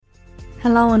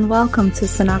Hello and welcome to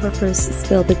Sonographers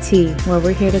Spill the Tea, where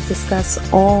we're here to discuss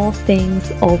all things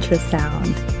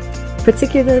ultrasound,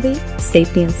 particularly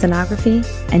safety in sonography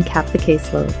and cap the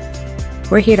caseload.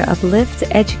 We're here to uplift,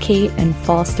 educate, and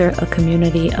foster a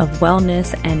community of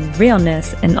wellness and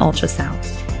realness in ultrasound.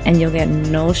 And you'll get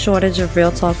no shortage of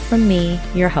real talk from me,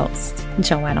 your host,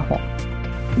 Joanna Hall.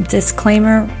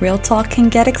 Disclaimer, real talk can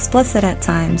get explicit at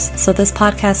times, so this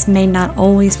podcast may not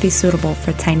always be suitable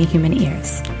for tiny human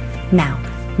ears. Now,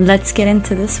 let's get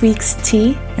into this week's tea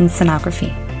in sonography.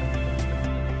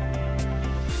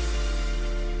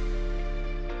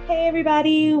 Hey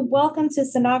everybody, welcome to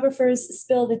Sonographers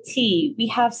Spill the Tea. We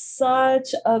have such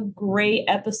a great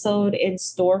episode in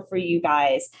store for you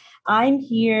guys. I'm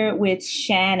here with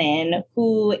Shannon,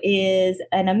 who is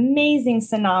an amazing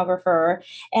sonographer,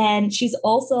 and she's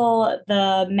also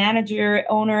the manager,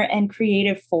 owner, and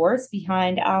creative force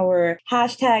behind our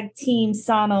hashtag Team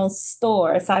Sonos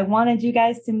store. So I wanted you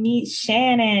guys to meet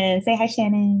Shannon. Say hi,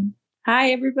 Shannon.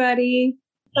 Hi, everybody.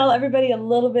 Tell everybody a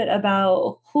little bit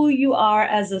about who you are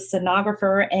as a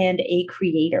sonographer and a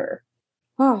creator.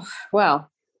 Oh,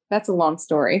 well, that's a long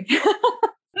story.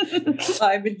 So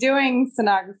I've been doing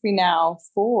sonography now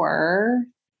for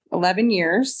 11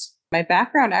 years. My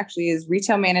background actually is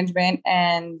retail management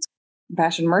and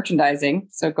fashion merchandising.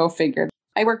 So go figure.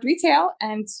 I worked retail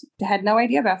and had no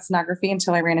idea about sonography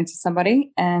until I ran into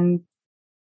somebody and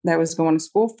that was going to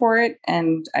school for it.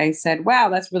 And I said, wow,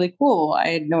 that's really cool. I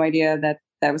had no idea that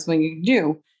that was something you could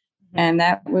do. And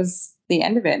that was the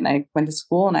end of it. And I went to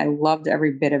school and I loved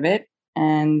every bit of it.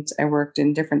 And I worked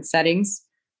in different settings.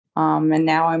 And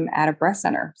now I'm at a breast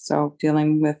center. So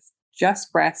dealing with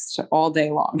just breasts all day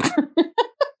long.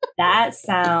 That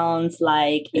sounds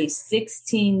like a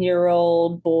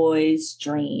 16-year-old boy's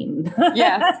dream.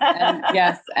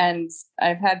 Yes. And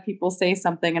I've had people say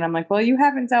something and I'm like, well, you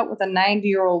haven't dealt with a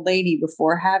 90-year-old lady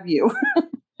before, have you?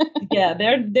 Yeah,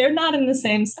 they're not in the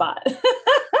same spot.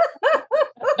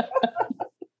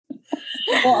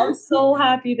 Well, I'm so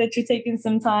happy that you're taking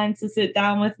some time to sit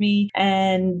down with me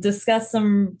and discuss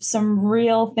some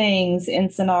real things in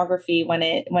sonography when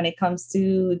it comes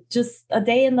to just a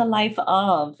day in the life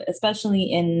of, especially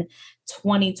in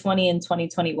 2020 and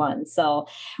 2021. So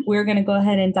we're going to go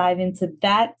ahead and dive into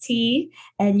that tea.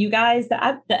 And you guys, the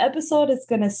episode is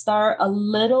going to start a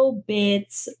little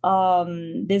bit,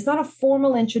 there's not a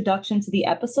formal introduction to the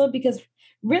episode because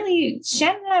really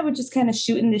Shannon and I were just kind of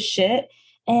shooting this shit.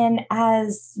 And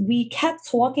as we kept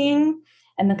talking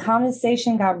and the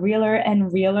conversation got realer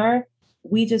and realer,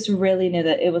 we just really knew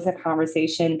that it was a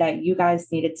conversation that you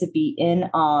guys needed to be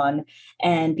in on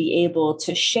and be able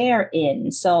to share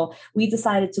in. So we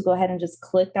decided to go ahead and just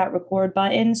click that record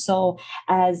button. So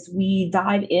as we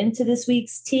dive into this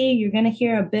week's tea, you're going to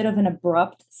hear a bit of an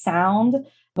abrupt sound,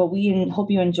 but we hope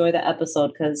you enjoy the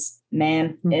episode because,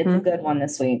 man, it's a good one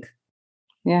this week.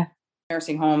 Yeah.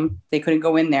 Nursing home, they couldn't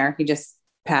go in there. He just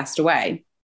passed away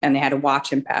and they had to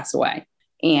watch him pass away.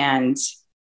 And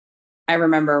I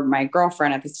remember my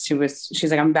girlfriend at this, she's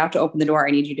like, I'm about to open the door.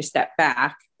 I need you to step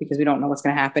back because we don't know what's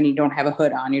going to happen. You don't have a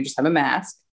hood on. You just have a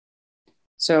mask.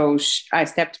 So I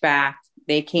stepped back.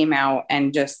 They came out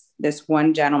and just this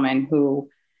one gentleman who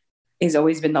has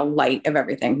always been the light of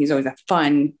everything. He's always a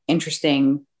fun,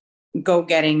 interesting,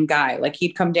 go-getting guy. Like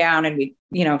he'd come down and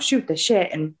we'd, shoot the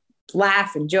shit and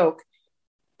laugh and joke.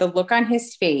 The look on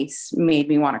his face made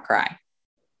me want to cry.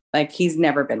 Like he's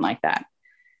never been like that.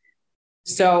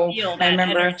 So I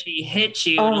remember energy hit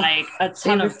you like a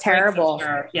ton. It was terrible.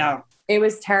 Yeah, it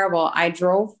was terrible. I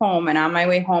drove home and on my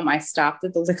way home, I stopped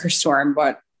at the liquor store and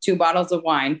bought 2 bottles of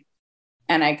wine.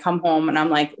 And I come home and I'm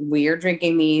like, we're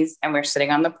drinking these and we're sitting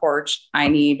on the porch. I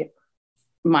need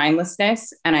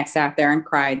mindlessness. And I sat there and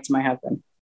cried to my husband.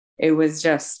 It was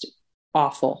just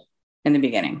awful in the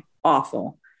beginning.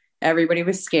 Awful. Everybody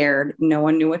was scared. No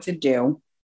one knew what to do.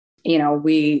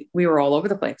 We were all over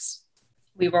the place.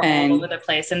 We were all over the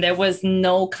place. And there was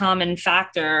no common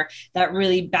factor that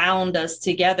really bound us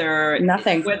together.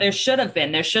 Nothing. Where there should have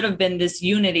been. There should have been this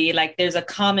unity. Like there's a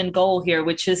common goal here,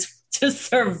 which is to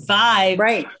survive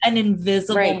an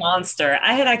invisible monster.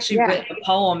 I had actually written a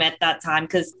poem at that time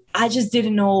because I just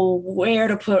didn't know where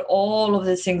to put all of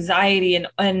this anxiety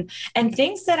and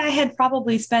things that I had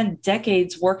probably spent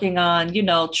decades working on,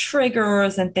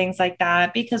 triggers and things like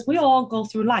that, because we all go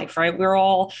through life, right? We're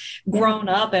all grown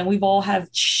up and we've all have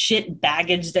shit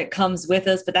baggage that comes with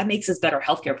us, but that makes us better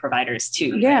healthcare providers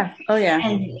too. Yeah. Right? Oh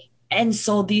yeah. And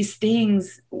so these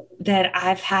things that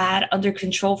I've had under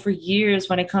control for years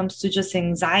when it comes to just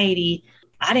anxiety,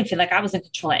 I didn't feel like I was in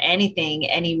control of anything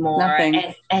anymore.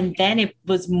 And then it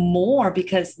was more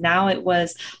because now it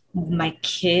was, my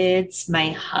kids, my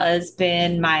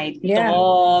husband, my Yeah.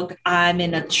 dog. I'm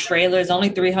in a trailer. It's only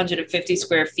 350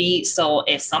 square feet. So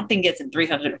if something gets in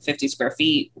 350 square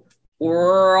feet,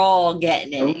 we're all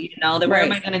getting it. Then where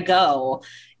am I Right. going to go?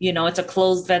 It's a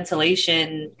closed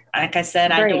ventilation. Like I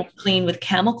said, I Right. don't clean with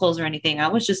chemicals or anything. I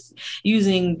was just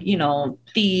using,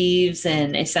 thieves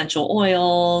and essential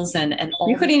oils and You all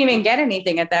this. couldn't even get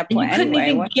anything at that And you point couldn't anyway.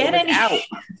 even Once it get was any. out,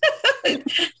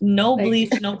 No like,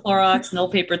 bleach, no Clorox, no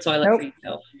paper toilet for nope.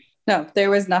 you. No, there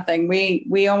was nothing.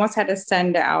 We almost had to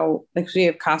send out, like, we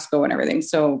have Costco and everything.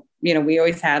 So, we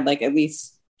always had like at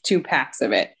least 2 packs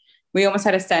of it. We almost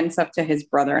had to send stuff to his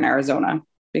brother in Arizona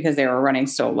because they were running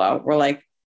so low. We're like,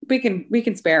 we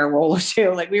can spare a roll or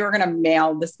two. Like, we were gonna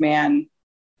mail this man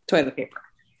toilet paper,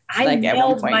 I like, at one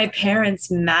mailed point. my parents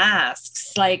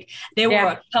masks. Like there were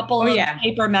Yeah. a couple Oh of yeah.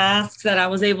 paper masks that I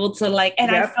was able to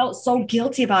and I Yep. felt so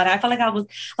guilty about it. I felt like I was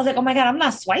like, oh my God, I'm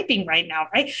not swiping right now.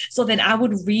 Right. So then I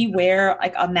would rewear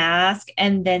like a mask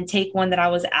and then take one that I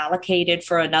was allocated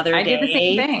for another I did the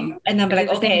same day. thing. And then be I like,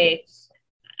 did the same thing. okay,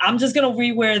 I'm just gonna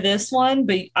rewear this one,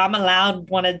 but I'm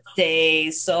allowed one a day.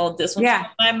 So this one's for Yeah.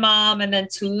 my mom, and then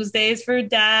Tuesdays for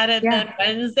dad, and Yeah. then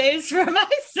Wednesdays for my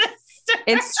sister.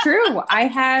 It's true.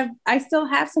 I still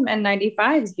have some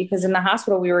N95s because in the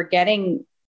hospital we were getting,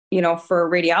 for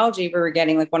radiology, we were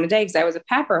getting like one a day because I was a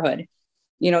PAPR hood.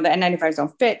 The N95s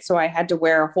don't fit. So I had to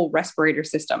wear a whole respirator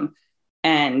system.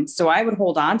 And so I would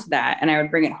hold on to that and I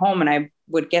would bring it home and I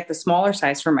would get the smaller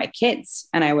size for my kids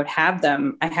and I have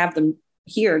them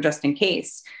here just in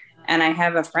case. And I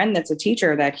have a friend that's a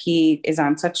teacher that he is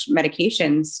on such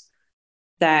medications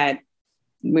that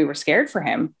we were scared for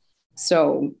him.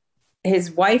 So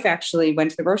his wife actually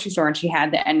went to the grocery store and she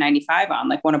had the N95 on,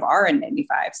 like one of our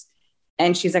N95s.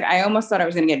 And she's like, I almost thought I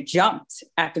was going to get jumped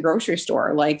at the grocery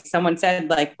store. Like someone said,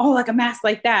 like, oh, like a mask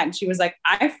like that. And she was like,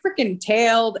 I freaking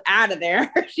tailed out of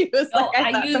there. She was No, like,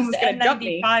 I thought used someone was going to jump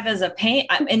me. N95 as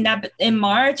a in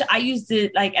March. I used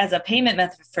it like as a payment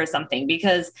method for something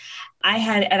because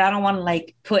and I don't want to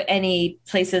like put any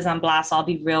places on blast. I'll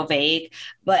be real vague,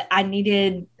 but I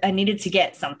needed to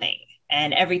get something.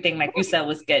 And everything, like you said,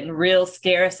 was getting real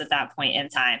scarce at that point in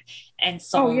time. And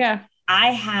so Oh, yeah.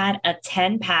 I had a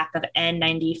 10 pack of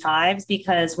N95s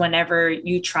because whenever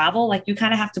you travel, like you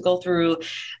kind of have to go through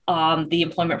the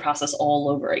employment process all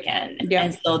over again. Yep.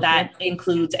 And so that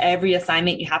includes every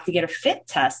assignment. You have to get a fit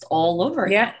test all over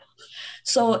again.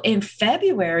 So in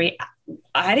February,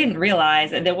 I didn't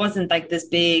realize that there wasn't like this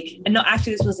big, no,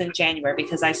 actually this was in January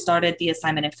because I started the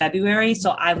assignment in February.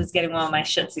 So I was getting all my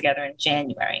shit together in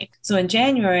January. So in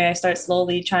January, I start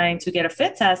slowly trying to get a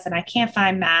fit test and I can't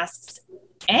find masks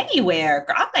anywhere.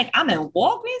 I'm in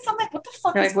Walgreens. I'm like, what the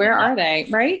fuck? You're like, where are they?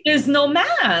 Right? There's no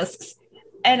masks.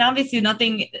 And obviously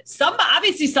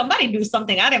somebody knew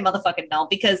something I didn't motherfucking know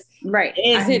because right.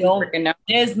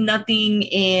 There's nothing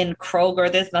in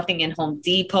Kroger. There's nothing in Home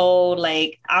Depot.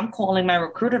 Like I'm calling my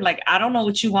recruiter. Like, I don't know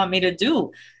what you want me to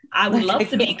do. I would love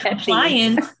to be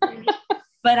compliant,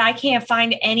 but I can't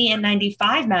find any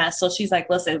N95 masks. So she's like,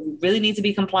 listen, we really need to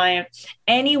be compliant.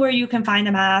 Anywhere you can find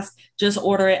a mask, just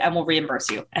order it and we'll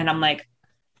reimburse you. And I'm like,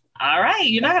 all right,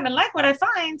 you're not going to like what I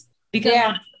find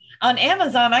because on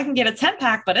Amazon, I can get a 10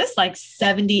 pack, but it's like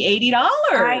 $70,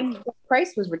 $80. The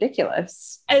price was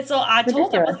ridiculous. And so I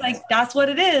told her, I was like, that's what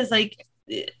it is. Like,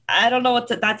 I don't know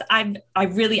what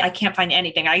I can't find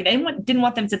anything. I didn't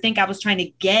want them to think I was trying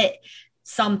to get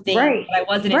something that I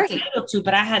wasn't entitled to,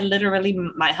 but I had literally,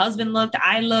 my husband looked,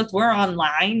 I looked, we're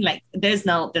online. Like there's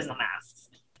no masks.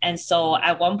 And so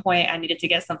at one point I needed to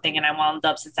get something and I wound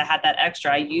up, since I had that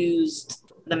extra, I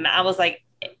was like,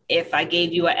 if I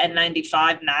gave you an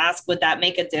N95 mask, would that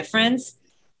make a difference?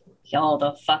 Yo,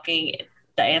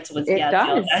 the answer was yes.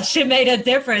 Yo, that shit made a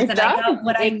difference. I got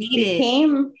what I needed. It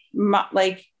became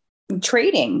like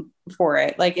trading for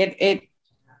it. Like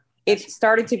it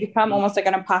started to become almost like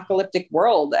an apocalyptic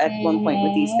world at one point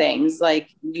with these things. Like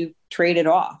you trade it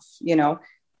off,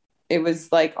 it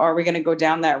was like, are we going to go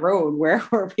down that road where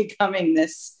we're becoming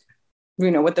this,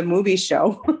 what the movies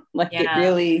show? It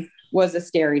really was a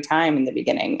scary time in the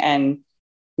beginning. And,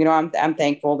 I'm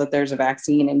thankful that there's a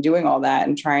vaccine and doing all that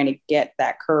and trying to get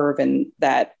that curve and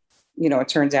that, it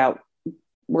turns out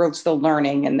we're still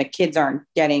learning and the kids aren't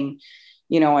getting,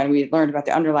 and we learned about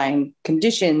the underlying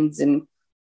conditions and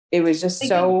it was just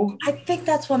so. I think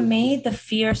that's what made the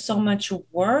fear so much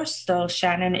worse though,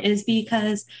 Shannon, is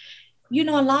because, a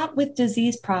lot with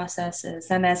disease processes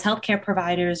and as healthcare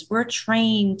providers, we're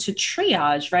trained to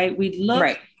triage, right? We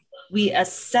look we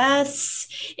assess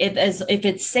if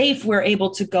it's safe, we're able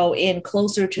to go in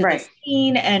closer to the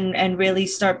scene and really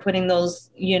start putting those,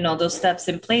 those steps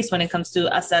in place when it comes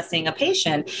to assessing a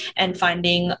patient and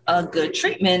finding a good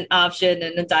treatment option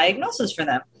and a diagnosis for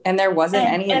them. And there wasn't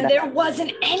any of that. There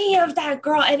wasn't any of that,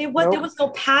 girl. And there was no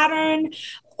pattern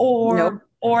or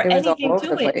it anything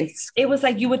to it. It was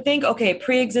like you would think, okay,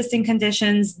 pre-existing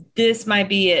conditions, this might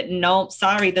be it. Nope,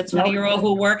 sorry, the 20-year-old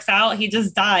who works out, he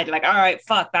just died. Like, all right,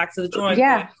 fuck, back to the drawing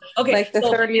board. Okay, like the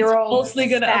 30-year-old mostly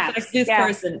gonna affect this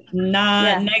person.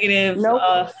 Not negative.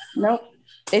 Nope.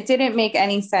 It didn't make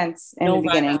any sense in the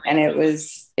beginning,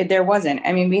 and there wasn't.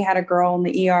 I mean, we had a girl in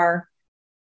the ER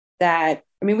that,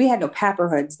 we had no Papper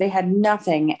hoods. They had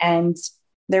nothing, and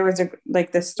there was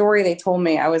the story they told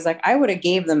me, I was like, I would have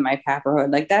gave them my Papper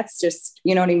hood. Like, that's just,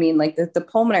 you know what I mean? Like the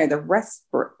pulmonary, the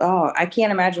respiratory, I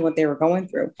can't imagine what they were going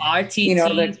through.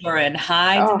 RTTs were in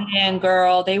high demand,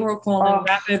 girl. They were calling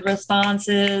rapid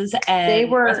responses, and they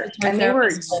were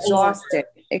exhausted.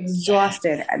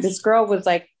 This girl was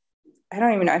like, I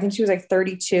don't even know. I think she was like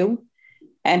 32,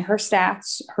 and her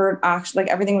stats, her oxygen, like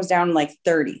everything was down like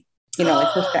 30.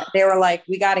 They were like,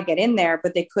 we got to get in there,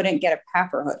 but they couldn't get a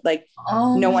Papper hood. Like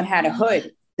no one had a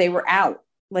hood. They were out.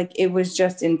 Like, it was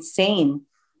just insane.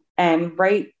 And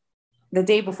right the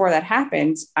day before that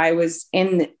happened, I was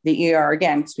in the ER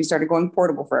again, because we started going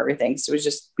portable for everything. So it was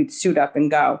just, we'd suit up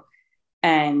and go.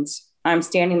 And I'm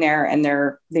standing there, and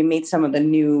they made some of the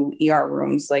new ER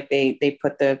rooms. Like they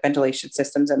put the ventilation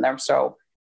systems in them. So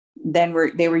then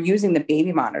they were using the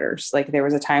baby monitors. Like, there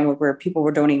was a time where people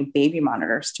were donating baby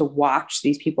monitors to watch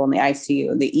these people in the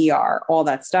ICU, the ER, all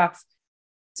that stuff,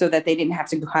 so that they didn't have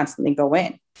to constantly go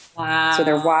in. Wow. So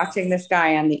they're watching this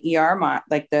guy on the ER,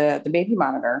 the baby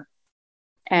monitor.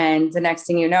 And the next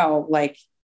thing you know, like,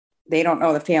 they don't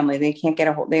know the family. They can't get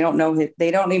a hold. They don't know.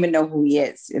 They don't even know who he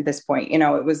is at this point.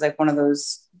 It was like one of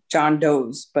those John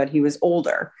Does, but he was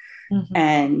older. Mm-hmm.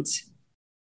 And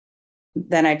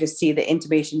then I just see the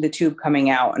intubation, the tube coming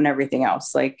out and everything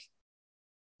else. Like,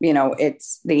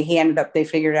 they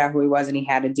figured out who he was, and he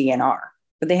had a DNR,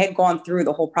 but they had gone through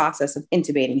the whole process of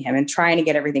intubating him and trying to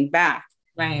get everything back.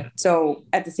 Right. So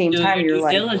at the same time, you're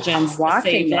like, I'm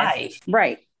watching this. Life.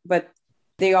 Right. But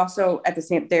they also, at the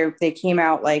same, they came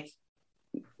out like,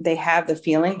 they have the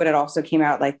feeling, but it also came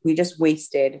out like, we just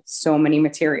wasted so many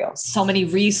materials, so many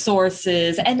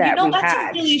resources. And that's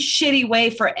a really shitty way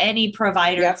for any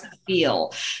provider to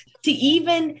feel, to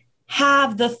even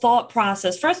have the thought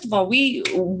process. First of all,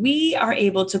 we are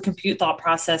able to compute thought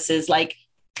processes like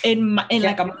in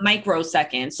like a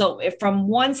microsecond. So if from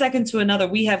 1 second to another,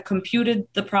 we have computed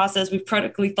the process, we've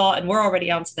critically thought, and we're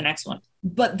already on to the next one.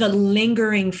 But the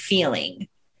lingering feeling.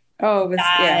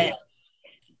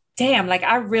 Damn, like,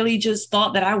 I really just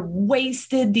thought that I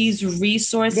wasted these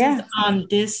resources on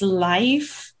this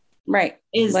life. Right.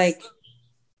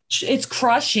 It's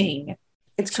crushing.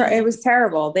 It was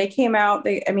terrible. They came out,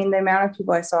 the amount of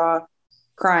people I saw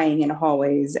crying in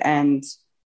hallways, and,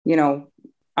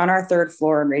 on our third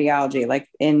floor in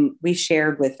radiology, we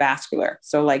shared with vascular.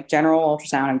 So like general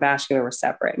ultrasound and vascular were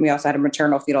separate. And we also had a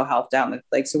maternal fetal health down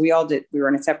so we were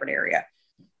in a separate area,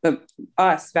 but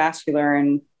us, vascular,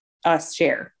 and us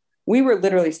shared. We were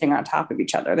literally sitting on top of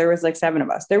each other. There was like 7 of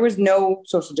us. There was no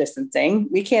social distancing.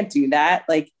 We can't do that.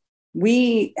 Like,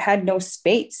 we had no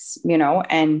space,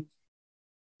 and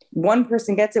one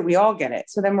person gets it, we all get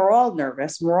it. So then we're all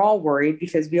nervous. We're all worried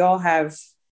because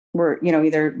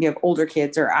either you have older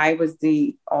kids, or I was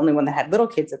the only one that had little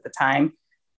kids at the time.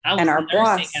 I was nursing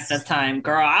boss, at the time,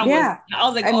 girl. I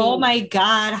was like, oh my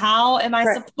God, how am I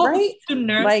supposed to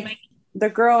nurse? Like, the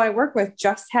girl I work with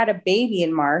just had a baby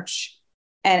in March.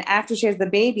 And after she has the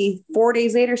baby, 4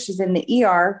 days later, she's in the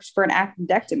ER for an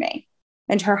appendectomy,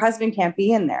 and her husband can't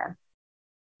be in there.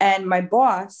 And my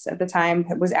boss at the time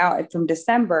was out from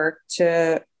December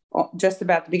to just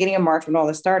about the beginning of March, when all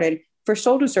this started, for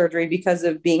shoulder surgery because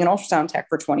of being an ultrasound tech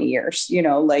for 20 years.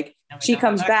 She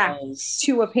comes back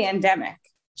to a pandemic,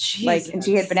 and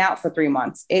she had been out for 3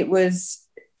 months. It was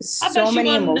so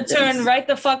many emotions. To turn right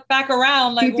the fuck back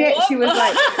around. Like, she did. She was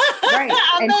like, right.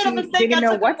 And she didn't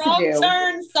know what to do.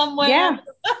 Turn somewhere. Yeah.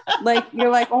 Like,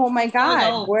 you're like, oh my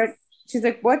God, what? She's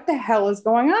like, what the hell is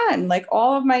going on? Like,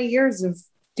 all of my years of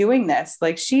doing this,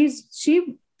 like, she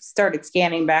started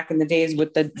scanning back in the days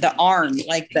with the arm,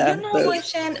 like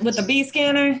with the B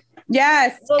scanner.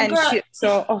 Yes. So, girl,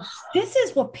 this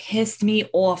is what pissed me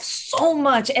off so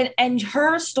much. And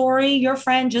her story, your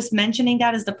friend just mentioning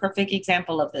that, is the perfect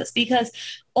example of this, because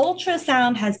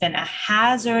ultrasound has been a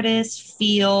hazardous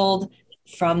field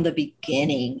from the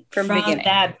beginning, from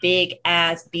that big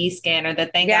ass B scanner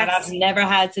that thank God I've never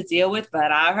had to deal with,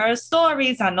 but I heard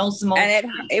stories. I know some, and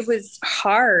it was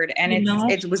hard, and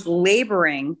it was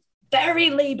laboring, very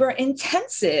labor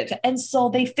intensive. And so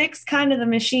they fixed kind of the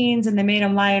machines and they made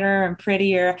them lighter and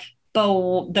prettier.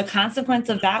 But the consequence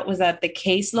of that was that the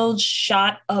caseload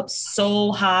shot up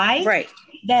so high,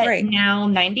 that now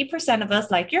 90% of us,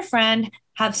 like your friend,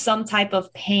 have some type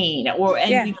of pain, and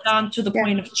we've gone to the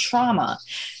point of trauma.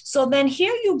 So then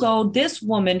here you go, this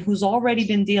woman who's already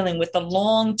been dealing with the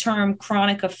long-term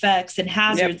chronic effects and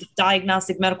hazards of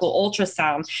diagnostic medical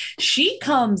ultrasound. She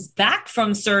comes back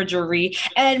from surgery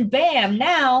and bam,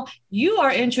 now you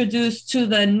are introduced to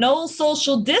the no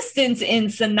social distance in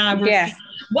sonography. Yeah.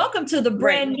 Welcome to the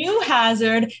brand new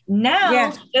hazard.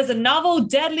 Now there's a novel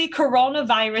deadly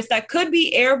coronavirus that could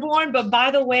be airborne, but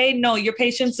by the way, no, your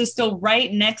patients are still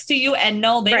right next to you, and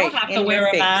no, they don't have to wear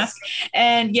a mask.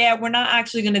 And we're not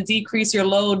actually going to decrease your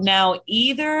load now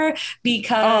either,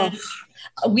 because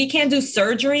we can't do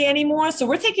surgery anymore. So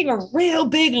we're taking a real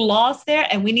big loss there,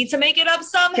 and we need to make it up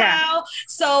somehow. Yeah.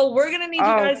 So we're going to need you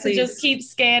guys to just keep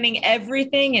scanning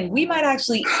everything, and we might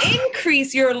actually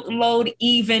increase your load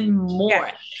even more.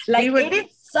 Yeah. Like it is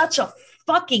such a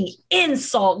fucking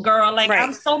insult, girl. Like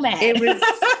I'm so mad.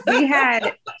 We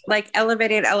had like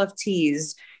elevated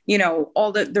LFTs,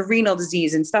 all the renal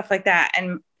disease and stuff like that.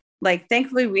 And like,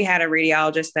 thankfully we had a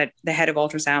radiologist, that the head of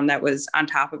ultrasound, that was on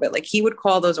top of it. Like he would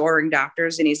call those ordering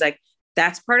doctors and he's like,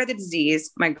 that's part of the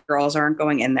disease. My girls aren't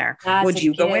going in there. Would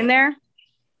you go in there?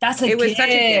 It was such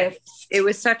a gift. It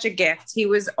was such a gift. He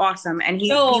was awesome. And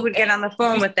he would get on the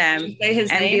phone with them and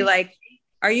be like,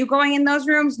 are you going in those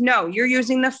rooms? No, you're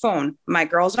using the phone. My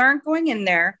girls aren't going in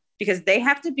there because they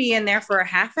have to be in there for a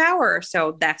half hour or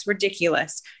so. That's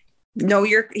ridiculous. No,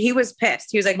 he was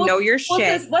pissed. He was like, no, you're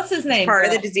shit. What's his name? It's part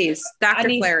of the disease. Dr.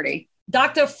 Flaherty.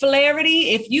 Dr. Flaherty,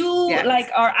 if you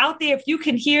are out there, if you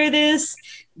can hear this,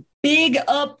 big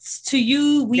ups to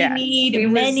you. We need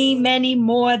many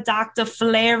more Dr.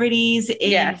 Flaherty's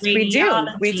in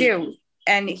radiology. We do.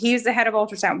 And he's the head of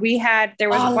ultrasound. There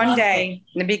was one day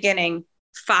in the beginning,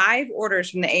 5 orders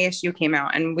from the ASU came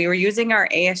out, and we were using our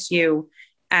ASU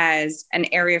as an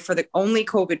area for the only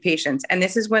COVID patients. And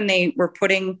this is when they were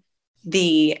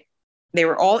they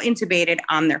were all intubated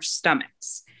on their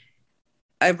stomachs.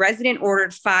 A resident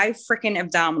ordered 5 freaking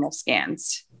abdominal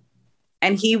scans.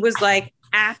 And he was like,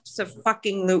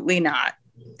 abso-fucking-lutely not.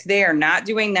 They are not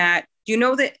doing that. Do you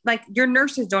know that like your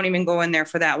nurses don't even go in there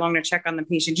for that long to check on the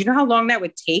patient? Do you know how long that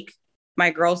would take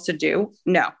my girls to do?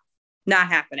 No, not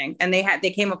happening. And they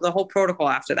came up with a whole protocol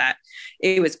after that.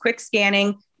 It was quick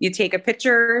scanning. You take a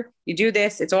picture, you do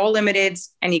this, it's all limited,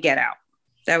 and you get out.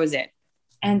 That was it.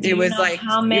 And it was like,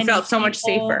 you felt so much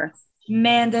safer.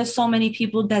 Man, there's so many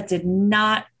people that did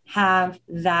not have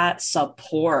that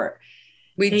support.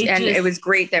 It was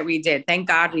great that we did. Thank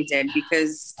God we did,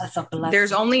 because there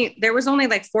was only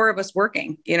like 4 of us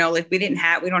working, like we don't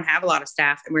have a lot of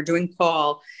staff, and we're doing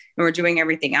call and we're doing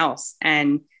everything else.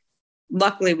 And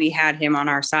luckily we had him on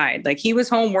our side. Like he was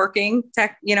home working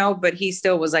but he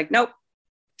still was like, nope,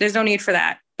 there's no need for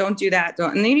that. Don't do that.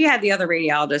 And then you had the other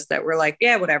radiologists that were like,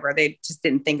 yeah, whatever. They just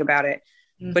didn't think about it.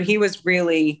 Mm-hmm. But he was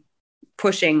really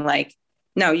pushing like,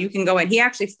 no, you can go in. He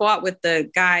actually fought with the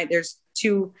guy. There's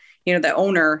 2, the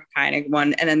owner kind of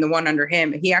one, and then the one under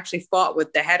him. He actually fought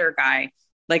with the header guy.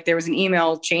 Like there was an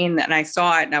email chain and I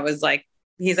saw it and I was like,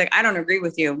 he's like, I don't agree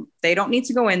with you. They don't need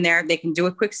to go in there. They can do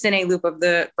a quick cine loop of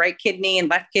the right kidney and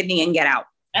left kidney and get out.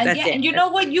 And and you know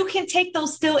what? You can take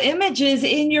those still images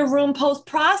in your room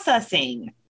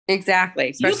post-processing.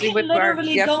 Exactly. Especially you can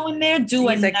literally go in there, do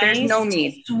a nice there's no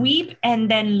need. Sweep, and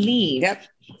then leave. Yep.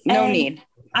 No need.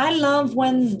 I love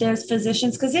when there's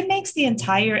physicians, because it makes the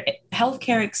entire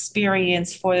healthcare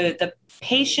experience for the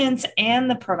patients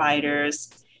and the providers,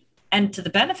 and to the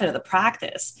benefit of the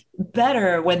practice,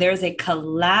 better when there's a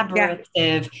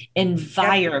collaborative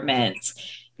environment.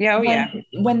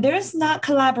 When there's not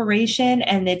collaboration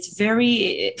and it's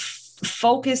very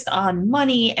focused on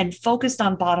money and focused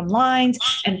on bottom lines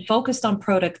and focused on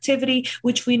productivity,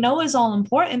 which we know is all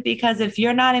important, because if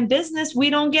you're not in business,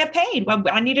 we don't get paid.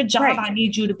 I need a job. Right. I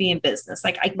need you to be in business.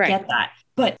 Like I get that,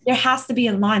 but there has to be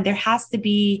a line. There has to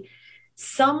be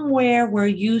somewhere where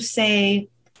you say,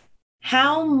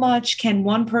 how much can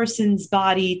one person's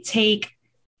body take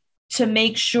to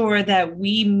make sure that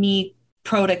we meet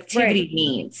productivity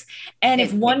needs? And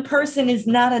if one person is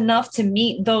not enough to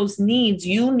meet those needs,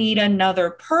 you need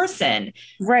another person.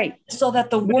 Right. So that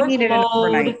the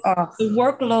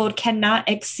workload cannot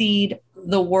exceed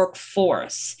the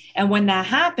workforce. And when that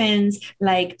happens,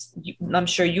 like I'm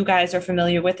sure you guys are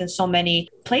familiar with in so many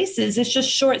places, it's just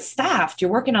short staffed.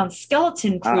 You're working on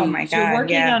skeleton crews. Oh my God, you're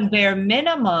working on bare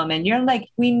minimum. And you're like,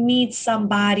 we need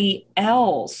somebody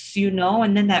else, you know?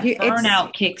 And then that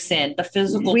burnout kicks in, the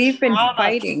physical. We've been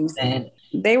fighting.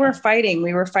 They were fighting.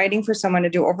 We were fighting for someone to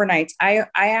do overnights. I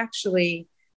actually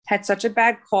had such a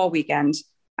bad call weekend.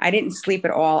 I didn't sleep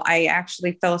at all. I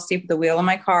actually fell asleep at the wheel of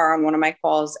my car on one of my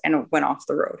calls and went off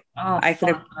the road. Oh, I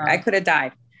could have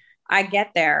died. I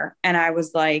get there and I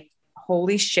was like,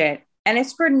 holy shit. And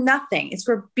it's for nothing. It's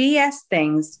for BS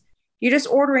things. You're just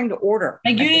ordering to order.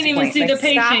 Like you didn't even see the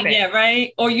patient yet,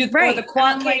 right? Or the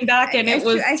quant came back and it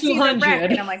was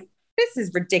 200. And I'm like, this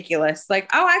is ridiculous. Like,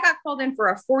 oh, I got called in for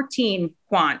a 14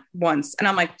 quant once. And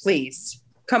I'm like, please,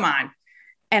 come on.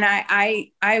 And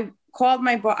I called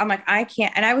my boss. I'm like, I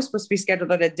can't. And I was supposed to be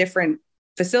scheduled at a different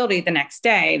facility the next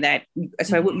day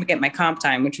so I wouldn't get my comp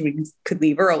time, which we could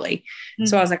leave early. Mm-hmm.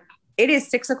 So I was like, it is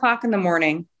 6 o'clock in the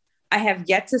morning. I have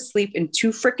yet to sleep in 2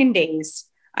 freaking days.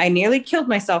 I nearly killed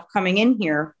myself coming in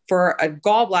here for a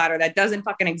gallbladder that doesn't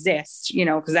fucking exist, you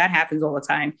know, because that happens all the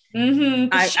time. Mm-hmm.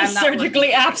 I'm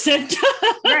surgically absent.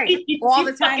 Right. All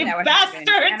the time that would happen.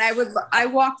 And I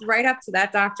walked right up to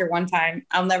that doctor one time.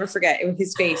 I'll never forget. It was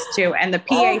his face too. And the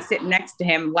PA sitting next to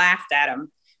him laughed at him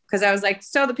because I was like,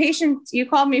 so the patient, you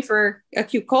called me for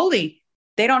acute coli.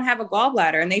 They don't have a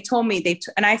gallbladder. And they told me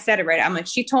and I said it right. I'm like,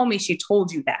 she told me she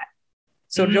told you that.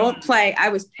 So don't play. I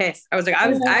was pissed. I was like, I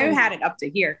had it up to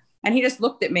here. And he just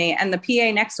looked at me and the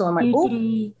PA next to him like,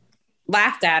 oh,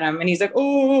 laughed at him. And he's like,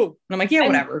 oh, and I'm like, yeah,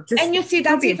 whatever. And you see,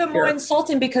 that's even more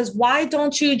insulting because why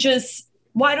don't you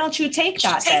take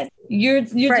that then?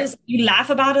 You laugh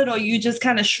about it or you just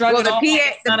kind of shrug it off.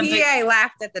 The PA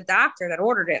laughed at the doctor that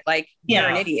ordered it. Like, you're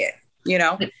an idiot, you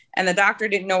know? And the doctor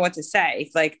didn't know what to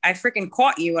say. Like, I freaking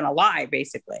caught you in a lie,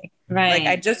 basically. Right. Like,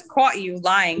 I just caught you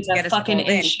lying to get us fucking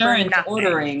insurance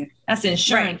ordering. That's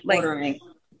insurance ordering.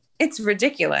 It's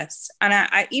ridiculous. And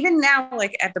I even now,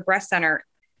 like at the breast center,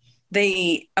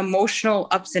 the emotional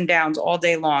ups and downs all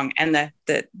day long. And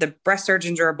the breast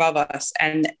surgeons are above us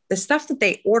and the stuff that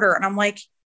they order. And I'm like,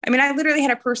 I mean, I literally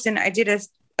had a person, I did a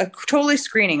totally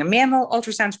screening, a mammal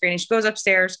ultrasound screening. She goes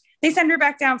upstairs. They send her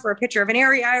back down for a picture of an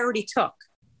area I already took.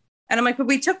 And I'm like, but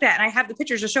we took that and I have the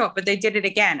pictures to show it, but they did it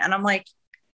again. And I'm like,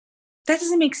 that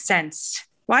doesn't make sense.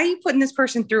 Why are you putting this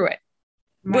person through it?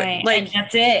 Right. Like, and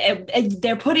that's it. And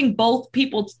they're putting both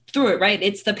people through it, right?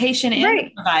 It's the patient and the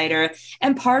provider.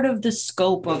 And part of the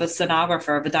scope of a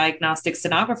sonographer, of a diagnostic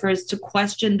sonographer, is to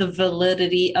question the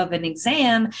validity of an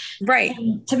exam. Right.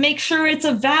 To make sure it's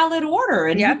a valid order.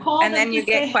 And you call and then you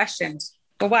get questioned.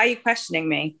 Well, why are you questioning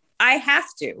me? I have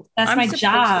to. That's my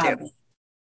job.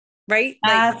 Right?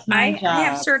 Like, I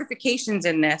have certifications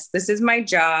in this. This is my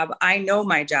job. I know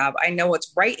my job. I know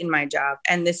what's right in my job.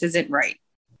 And this isn't right.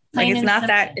 Like, it's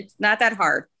not that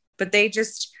hard, but they're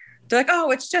like,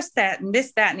 oh, it's just that and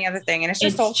this, that, and the other thing. And it's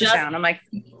just ultrasound. I'm like,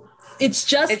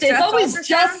 it's always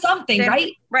just something,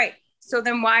 right? Right. So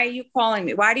then why are you calling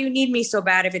me? Why do you need me so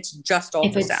bad if it's just ultrasound?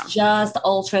 If it's just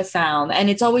ultrasound. And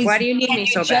it's always, why do you need me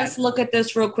so bad? Just look at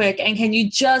this real quick. And can you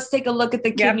just take a look at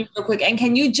the kidney real quick? And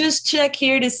can you just check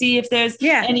here to see if there's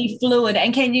any fluid?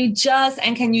 And you're just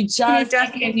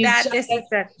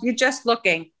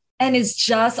looking. And it's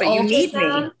just but you need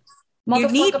me.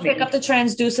 Motherfucker, pick up the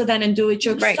transducer then and do it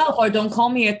yourself. Or don't call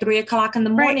me at 3 o'clock in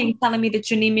the morning telling me that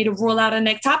you need me to rule out an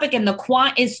ectopic and the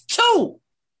quant is 2.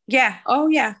 Yeah. Oh,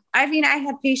 yeah. I mean, I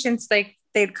had patients like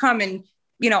they'd come and,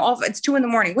 you know, it's 2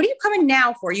 a.m. What are you coming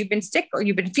now for? You've been sick or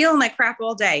you've been feeling like crap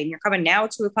all day and you're coming now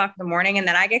at 2 o'clock in the morning. And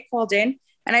then I get called in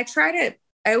and I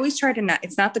always try to not,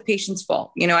 it's not the patient's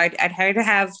fault. You know, I'd had to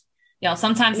have,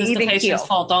 sometimes it's the patient's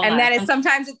fault.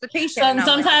 Sometimes it's the patient.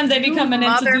 Sometimes they become an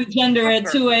into gender at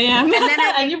 2 a.m. And then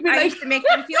I used to make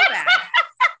them feel bad.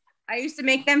 I used to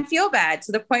make them feel bad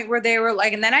to the point where they were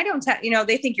like, and then I don't tell,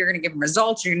 they think you're going to give them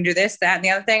results. You're going to do this, that, and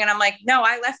the other thing. And I'm like, no,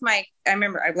 I left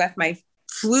my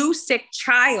flu sick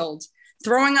child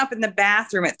throwing up in the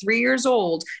bathroom at 3 years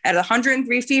old at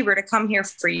 103 fever to come here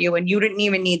for you. And you didn't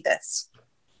even need this.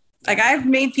 Like, I've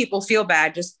made people feel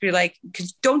bad. Just be like,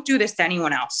 because don't do this to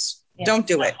anyone else. Yeah, don't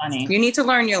do it. Funny. You need to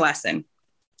learn your lesson.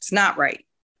 It's not right.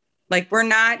 Like, we're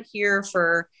not here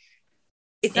for,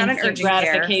 it's not an urgent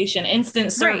gratification,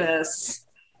 instant service.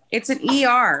 Right. It's an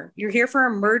ER. You're here for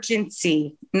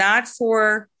emergency, not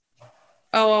for,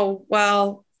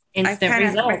 instant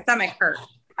results. My stomach hurt.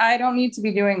 I don't need to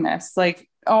be doing this. Like,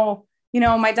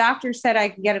 my doctor said I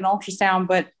could get an ultrasound,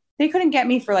 but they couldn't get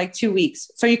me for like 2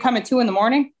 weeks. So you come at 2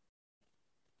 a.m?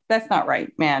 That's not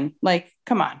right, man. Like,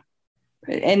 come on.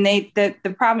 And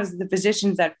the problem is the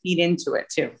physicians that feed into it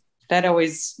too. That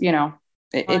always,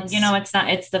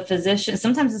 it's the physician.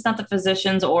 Sometimes it's not the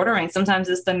physicians ordering. Sometimes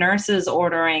it's the nurses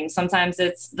ordering. Sometimes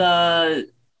it's the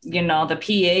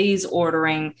PAs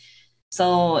ordering.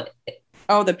 So,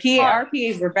 the our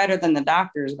PAs were better than the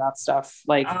doctors about stuff.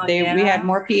 Like we had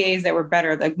more PAs that were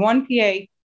better. Like one PA,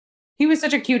 he was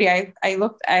such a cutie. I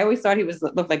always thought he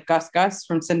looked like Gus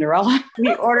from Cinderella.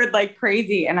 He ordered like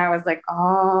crazy. And I was like,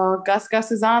 oh,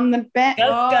 Gus is on the bed. He's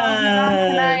on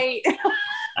tonight.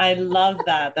 I love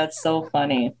that. That's so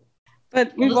funny.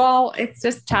 But it's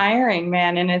just tiring,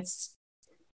 man. And it's,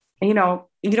 you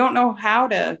don't know how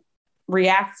to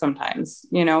react sometimes,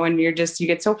 and you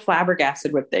get so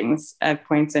flabbergasted with things at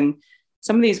points. And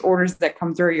some of these orders that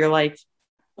come through, you're like,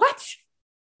 what?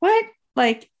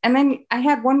 Like, and then I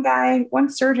had one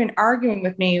surgeon arguing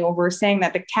with me over saying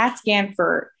that the CAT scan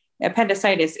for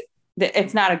appendicitis,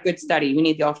 it's not a good study. We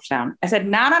need the ultrasound. I said,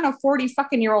 not on a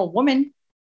 40-fucking-year-old woman.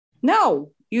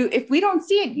 No, if we don't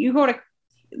see it, you go to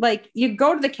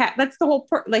the CAT. That's the whole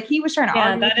he was trying to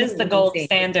argue. That is the gold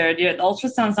standard.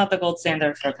 Ultrasound's not the gold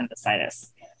standard for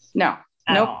appendicitis. No,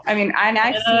 nope. I mean,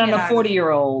 I've seen it on a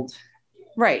 40-year-old.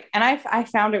 Right. And I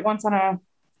found it once on a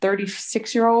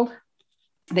 36-year-old.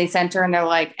 They sent her and they're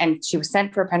like, and she was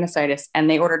sent for appendicitis and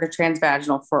they ordered a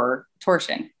transvaginal for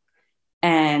torsion.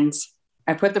 And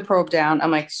I put the probe down.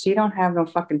 I'm like, she don't have no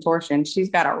fucking torsion. She's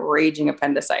got a raging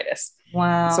appendicitis.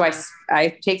 Wow. So I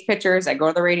take pictures. I go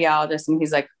to the radiologist and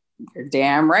he's like, you're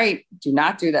damn right. Do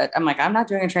not do that. I'm like, I'm not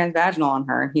doing a transvaginal on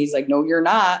her. And he's like, no, you're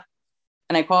not.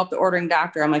 And I call up the ordering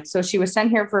doctor. I'm like, so she was sent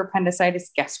here for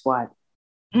appendicitis. Guess what?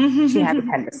 She had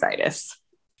appendicitis.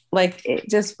 Like, it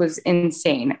just was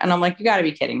insane. And I'm like, you gotta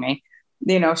be kidding me.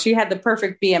 She had the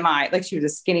perfect BMI. Like, she was a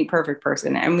skinny, perfect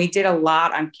person. And we did a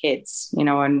lot on kids, and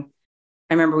I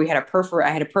remember I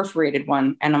had a perforated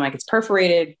one and I'm like, it's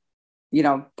perforated,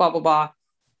 blah, blah, blah.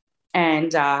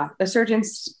 And the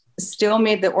surgeons still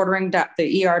made the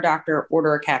ER doctor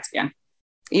order a CAT scan,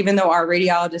 even though our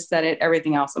radiologist said it,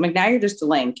 everything else. I'm like, now you're just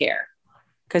delaying care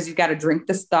because you've got to drink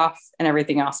the stuff and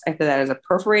everything else. I said, that is a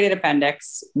perforated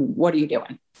appendix. What are you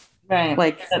doing? Right.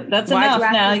 Like, that's enough.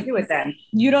 Now do it then.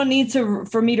 You don't need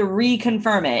for me to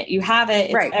reconfirm it. You have it.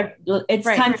 It's, right. It's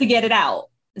right. Time to get it out.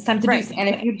 It's time to do something. And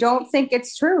if you don't think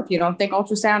it's true, if you don't think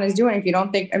ultrasound is doing, if you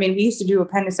don't think, we used to do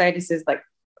appendicitis is like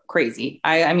crazy.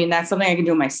 I mean, that's something I can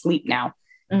do in my sleep now.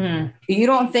 Mm-hmm. If you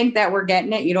don't think that we're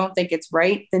getting it, you don't think it's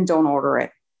right, then don't order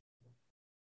it.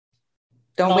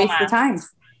 Don't waste the time.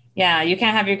 Yeah, you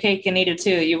can't have your cake and eat it too.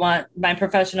 You want my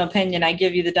professional opinion, I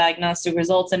give you the diagnostic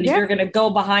results, and if you're going to go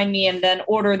behind me and then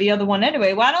order the other one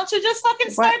anyway, why don't you just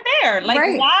fucking start there? Like,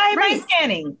 why am I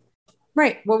scanning?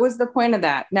 Right. What was the point of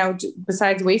that? Now,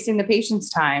 besides wasting the patient's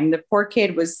time, the poor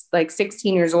kid was like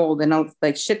 16 years old and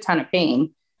like shit ton of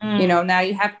pain. Now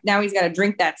he's got to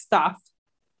drink that stuff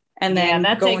and then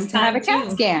go in to have a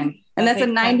CAT scan. And that's a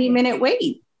 90-minute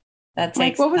wait. That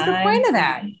takes what was the point of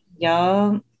that?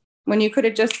 Yeah. When you could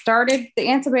have just started the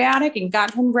antibiotic and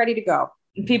got him ready to go.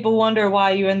 People wonder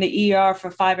why you're in the ER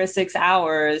for 5 or 6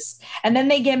 hours. And then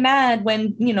they get mad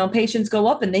when, patients go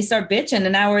up and they start bitching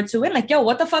an hour or two in, like, yo,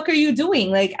 what the fuck are you doing?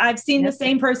 Like, I've seen the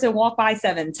same person walk by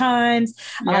 7 times.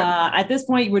 Yep. At this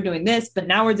point, we're doing this, but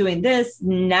now we're doing this.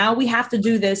 Now we have to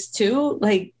do this too.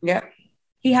 Like,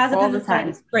 he has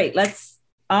appendicitis. Great. Let's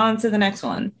on to the next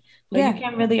one. But you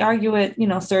can't really argue with,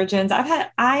 surgeons.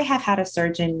 I have had a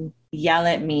surgeon yell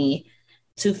at me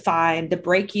to find the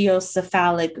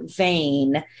brachiocephalic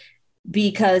vein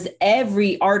because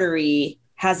every artery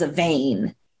has a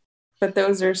vein. But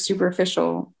those are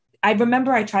superficial. I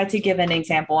remember I tried to give an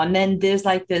example, and then there's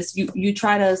like this, you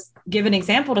try to give an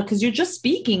example because you're just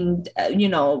speaking,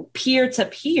 peer to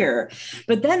peer,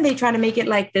 but then they try to make it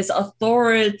like this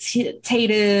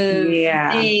authoritative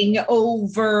thing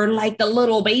over like the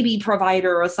little baby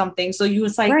provider or something. So you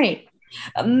was like,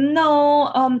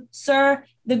 no, sir,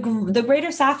 the greater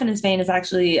saphenous vein is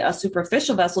actually a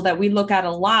superficial vessel that we look at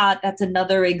a lot. That's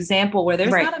another example where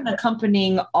there's not an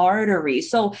accompanying artery.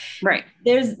 So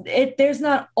there's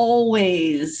not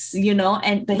always,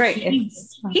 and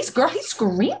he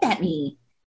screamed at me.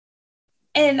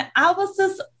 And I was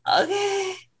just,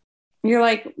 okay. You're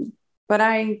like, but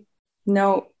I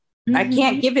know. I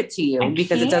can't give it to you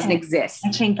because it doesn't exist. I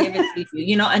can't give it to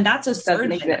you, and that's a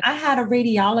surgeon. I had a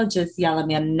radiologist yell at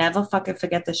me. I'll never fucking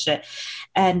forget this shit.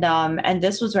 And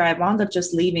this was where I wound up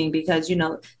just leaving because,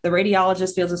 the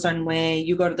radiologist feels a certain way.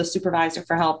 You go to the supervisor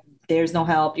for help. There's no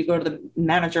help. You go to the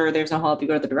manager. There's no help. You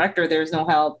go to the director. There's no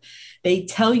help. They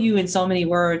tell you in so many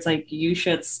words, like, you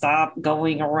should stop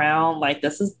going around. Like,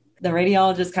 this is the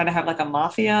radiologists kind of have like a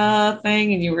mafia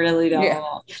thing, and you really don't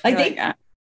like You're they.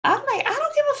 I'm like, I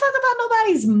don't give a fuck about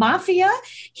nobody's mafia.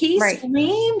 He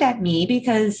screamed at me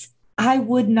because I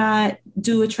would not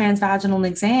do a transvaginal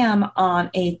exam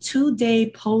on a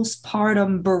 2-day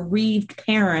postpartum bereaved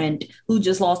parent who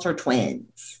just lost her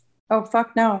twins. Oh,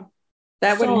 fuck no.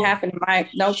 That wouldn't happen in my,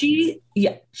 nope. She's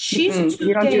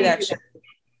you don't do that shit.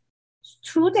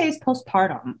 2 days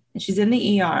postpartum, and she's in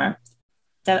the ER.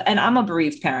 And I'm a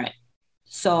bereaved parent.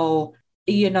 So,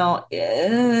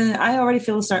 I already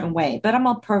feel a certain way, but I'm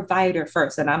a provider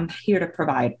first, and I'm here to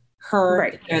provide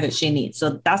her the care that she needs.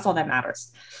 So that's all that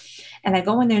matters. And I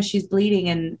go in there and she's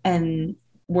bleeding, and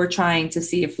we're trying to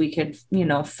see if we could,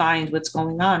 find what's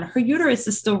going on. Her uterus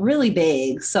is still really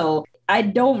big. So I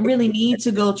don't really need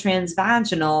to go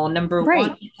transvaginal, number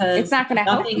one, because it's not going to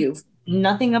help you.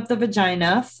 Nothing up the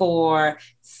vagina for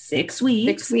 6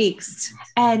 weeks. 6 weeks.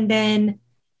 And then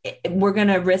we're going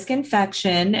to risk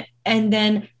infection. And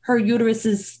then her uterus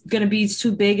is going to be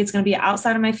too big. It's going to be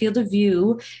outside of my field of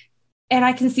view. And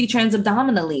I can see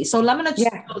transabdominally. So I'm going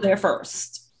to go there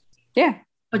first. Yeah.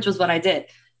 Which was what I did.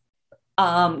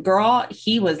 Girl,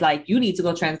 he was like, you need to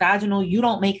go transvaginal. You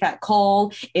don't make that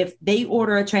call. If they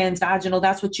order a transvaginal,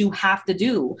 that's what you have to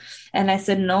do. And I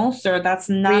said, no, sir, that's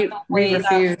not the way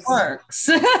that works.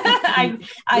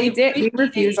 We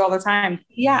refuse all the time.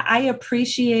 Yeah. I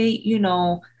appreciate,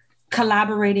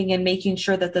 collaborating and making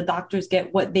sure that the doctors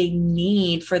get what they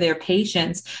need for their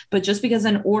patients. But just because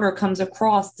an order comes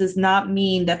across does not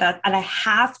mean that and I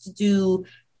have to do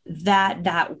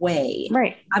that way.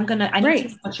 Right. I need to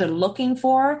know what you're looking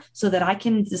for so that I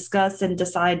can discuss and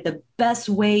decide the best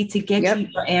way to get you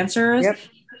your answers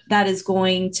that is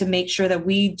going to make sure that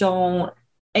we don't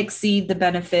exceed the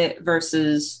benefit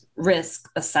versus risk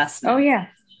assessment. Oh, yeah.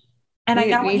 And I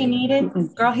got what he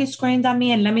needed. Girl, he screamed at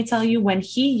me. And let me tell you, when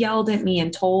he yelled at me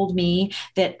and told me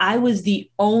that I was the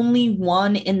only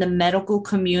one in the medical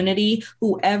community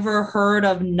who ever heard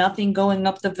of nothing going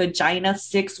up the vagina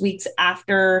 6 weeks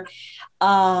after.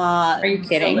 Are you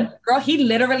kidding? Girl, he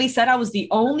literally said I was the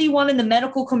only one in the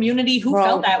medical community who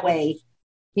felt that way.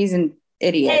 He's an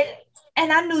idiot.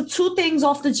 And I knew 2 things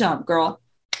off the jump, girl,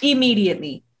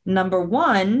 immediately. Number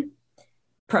one,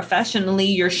 professionally,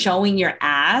 you're showing your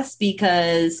ass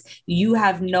because you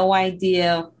have no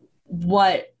idea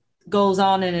what goes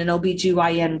on in an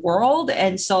OBGYN world.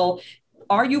 And so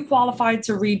are you qualified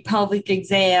to read pelvic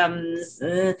exams?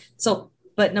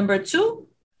 But number 2,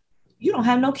 you don't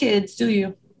have no kids, do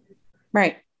you?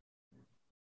 Right.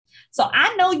 So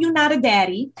I know you're not a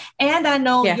daddy, and I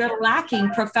know you're lacking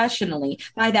professionally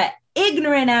by that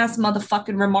ignorant ass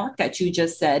motherfucking remark that you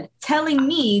just said, telling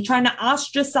me, trying to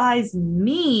ostracize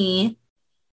me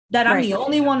that I'm the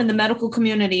only one in the medical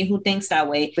community who thinks that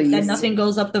way, that nothing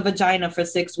goes up the vagina for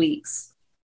 6 weeks.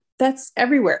 That's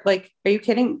everywhere. Like, are you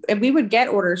kidding? If we would get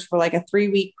orders for like a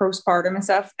 3-week postpartum and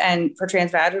stuff, and for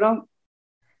transvaginal,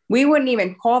 we wouldn't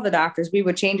even call the doctors. We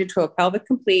would change it to a pelvic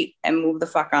complete and move the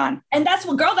fuck on. And that's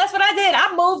what I did.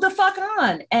 I moved the fuck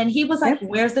on. And he was like,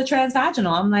 where's the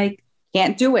transvaginal? I'm like,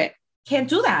 can't do it. Can't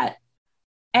do that.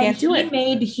 And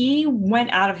he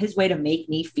went out of his way to make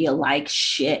me feel like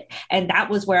shit. And that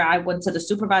was where I went to the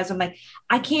supervisor. I'm like,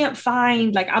 I can't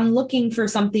find, I'm looking for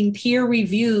something peer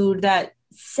reviewed that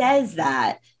says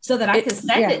that so that I can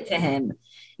send it to him,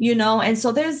 And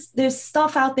so there's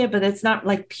stuff out there, but it's not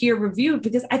like peer reviewed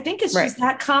because I think it's just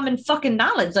that common fucking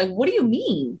knowledge. Like, what do you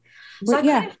mean? So I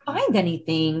couldn't find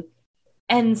anything.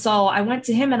 And so I went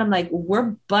to him and I'm like,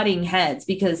 we're butting heads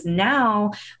because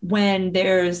now when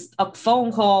there's a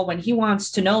phone call, when he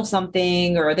wants to know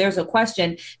something or there's a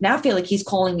question, now I feel like he's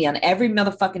calling me on every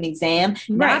motherfucking exam.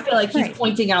 Now I feel like he's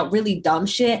pointing out really dumb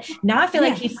shit. Now I feel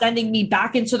like he's sending me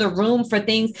back into the room for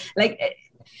things like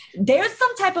there's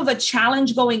some type of a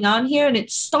challenge going on here. And it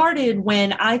started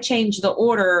when I changed the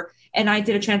order and I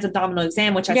did a transabdominal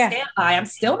exam, which I stand by. I'm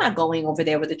still not going over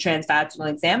there with a transvaginal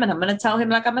exam. And I'm going to tell him,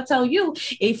 like I'm going to tell you,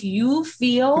 if you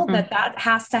feel that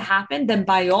has to happen, then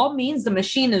by all means, the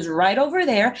machine is right over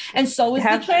there. And so is the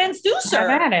transducer.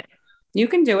 Have at it. You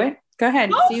can do it. Go ahead.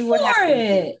 See what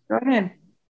happens. Go ahead.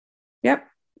 Yep.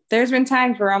 There's been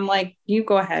times where I'm like, you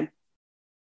go ahead.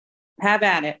 Have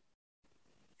at it.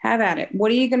 Have at it.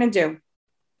 What are you going to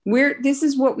do? This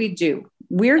is what we do.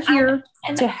 We're here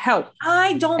to help.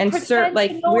 I don't insert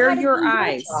we're your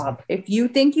eyes. If you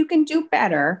think you can do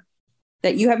better,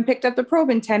 that you haven't picked up the probe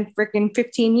in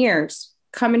 15 years,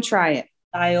 come and try it.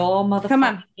 By all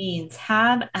motherfucking means,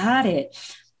 have at it.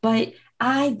 But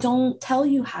I don't tell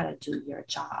you how to do your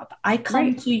job. I come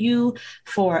Right. to you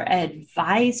for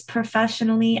advice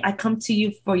professionally. I come to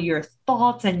you for your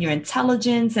thoughts and your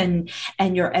intelligence and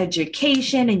your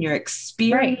education and your Right.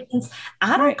 experience.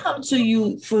 I don't Right. come to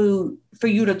you for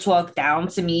you to talk down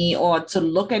to me or to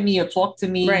look at me or talk to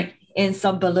me Right. in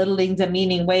some belittling,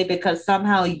 demeaning way because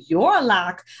somehow your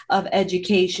lack of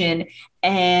education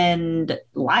and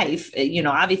life,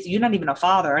 obviously you're not even a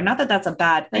father, and not that that's a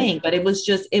bad Right. thing, but it was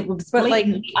But like,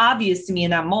 blatantly obvious to me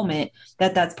in that moment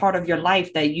that that's part of your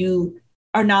life that you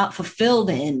are not fulfilled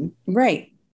in. right.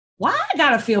 Why I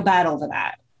gotta feel bad over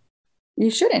that?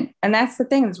 You shouldn't. And that's the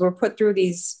thing is we're put through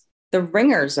the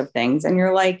ringers of things. And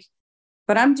you're like,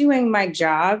 but I'm doing my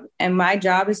job and my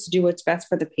job is to do what's best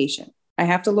for the patient. I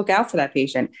have to look out for that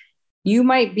patient. You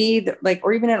might be like,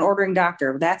 or even an ordering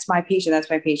doctor. That's my patient. That's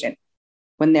my patient.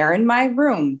 When they're in my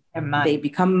room, they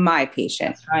become my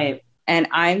patient. That's right. And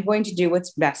I'm going to do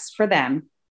what's best for them.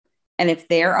 And if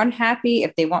they're unhappy,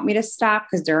 if they want me to stop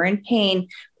because they're in pain,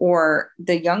 or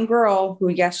the young girl who,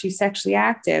 yes, she's sexually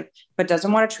active, but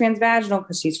doesn't want a transvaginal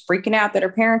because she's freaking out that her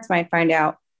parents might find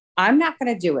out, I'm not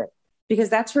going to do it because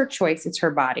that's her choice. It's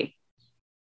her body.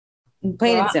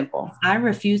 Plain and simple. I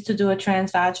refused to do a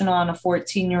transvaginal on a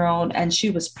 14-year-old and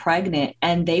she was pregnant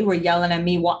and they were yelling at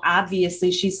me, well, obviously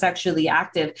she's sexually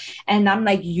active. And I'm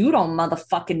like, you don't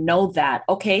motherfucking know that.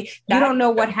 Okay. You don't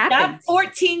know what happened. That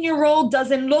 14-year-old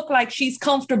doesn't look like she's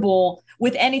comfortable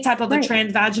with any type of a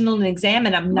transvaginal exam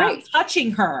and I'm not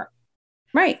touching her.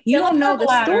 Right. You don't know the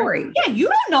story. Yeah. You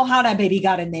don't know how that baby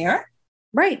got in there.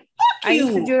 Right. I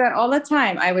used to do that all the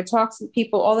time. I would talk to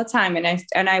people all the time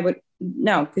and I would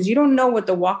no, because you don't know what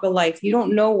the walk of life, you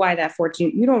don't know why that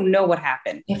 14, you don't know what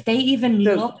happened. If they even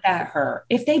looked at her,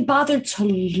 if they bothered to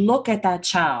look at that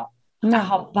child, at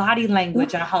her body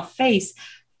language, at her face,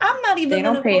 I'm not even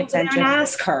going to pay attention and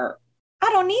ask her.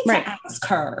 I don't need to ask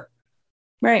her.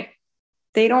 Right.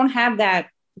 They don't have that.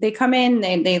 They come in,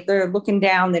 they're looking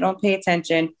down, they don't pay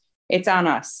attention. It's on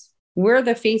us. We're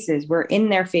the faces. We're in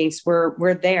their face.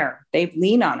 We're there. They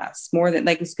lean on us more than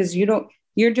like, it's because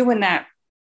you're doing that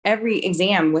every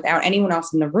exam without anyone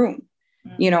else in the room,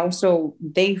 so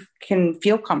they can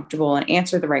feel comfortable and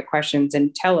answer the right questions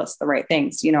and tell us the right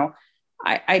things.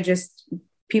 I just,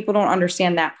 people don't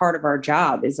understand that part of our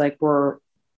job is like, we're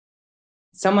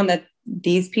someone that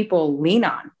these people lean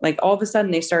on, like all of a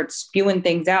sudden they start spewing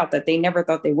things out that they never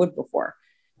thought they would before.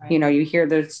 Right. You hear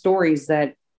the stories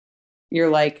that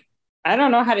you're like, I don't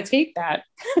know how to take that.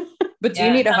 But do you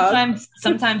need a hug?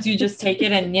 Sometimes you just take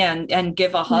it and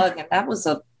give a hug. And that was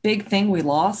a big thing we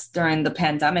lost during the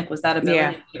pandemic was that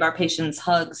ability to give our patients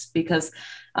hugs, because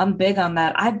I'm big on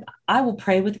that. I will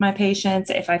pray with my patients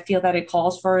if I feel that it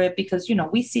calls for it, because,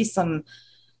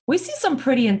 we see some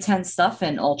pretty intense stuff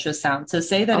in ultrasound. To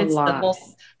say that it's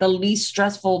the least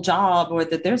stressful job, or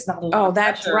that there's not a lot of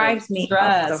that pressure, drives me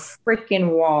up the freaking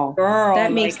wall. Girl,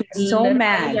 that makes me so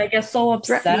mad. I get so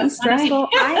upset. Stressful.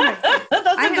 I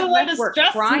have left work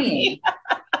crying.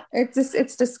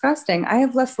 It's disgusting. I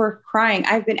have left work crying.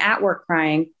 I've been at work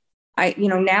crying.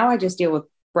 Now I just deal with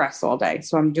breasts all day.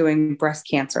 So I'm doing breast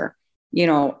cancer.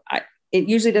 It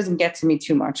usually doesn't get to me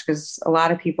too much because a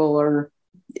lot of people are,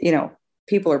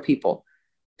 people are people.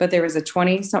 But there was a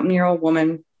 20-something-year-old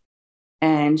woman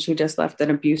and she just left an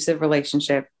abusive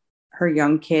relationship. Her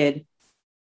young kid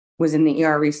was in the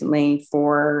ER recently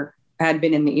had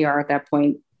been in the ER at that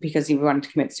point because he wanted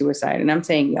to commit suicide. And I'm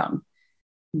saying young.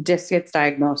 Just gets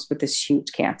diagnosed with this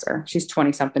huge cancer. She's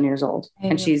 20-something years old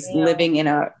and she's living in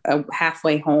a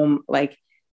halfway home. Like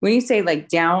when you say like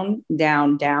down,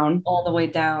 all the way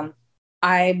down.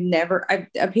 I've never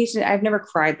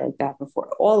cried like that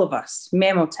before. All of us,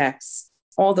 mammotechs,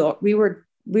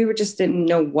 we just didn't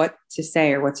know what to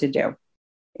say or what to do.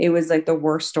 It was like the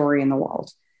worst story in the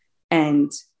world.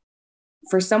 And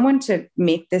for someone to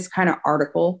make this kind of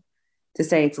article to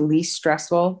say it's least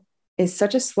stressful is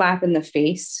such a slap in the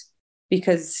face,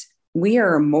 because we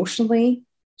are emotionally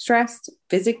stressed,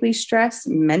 physically stressed,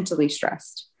 mentally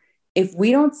stressed. If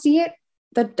we don't see it,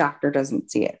 the doctor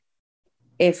doesn't see it.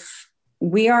 If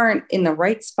we aren't in the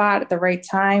right spot at the right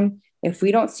time, if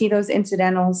we don't see those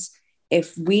incidentals,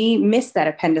 if we miss that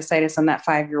appendicitis on that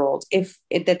 5-year-old,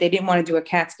 that they didn't want to do a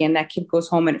CAT scan, that kid goes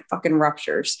home and it fucking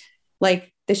ruptures.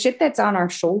 Like the shit that's on our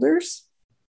shoulders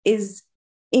is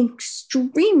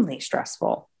extremely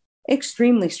stressful.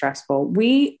 Extremely stressful.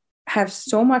 We have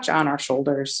so much on our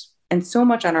shoulders and so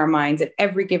much on our minds at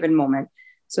every given moment.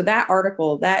 So that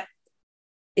article, that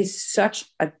is such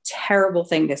a terrible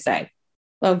thing to say.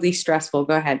 Oh, least stressful.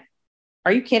 Go ahead.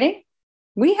 Are you kidding?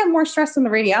 We have more stress than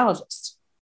the radiologist.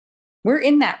 We're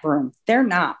in that room. They're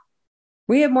not.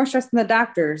 We have more stress than the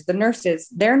doctors, the nurses.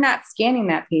 They're not scanning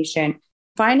that patient,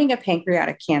 finding a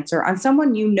pancreatic cancer on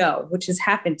someone you know, which has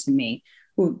happened to me,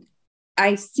 who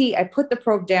I put the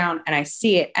probe down and I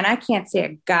see it and I can't say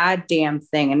a goddamn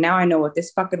thing. And now I know what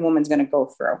this fucking woman's going to go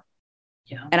through.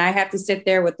 Yeah. And I have to sit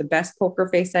there with the best poker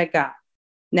face I got.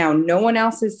 Now, no one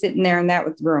else is sitting there in that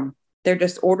room. They're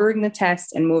just ordering the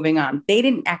test and moving on. They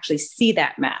didn't actually see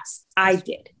that mass. I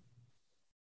did.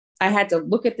 I had to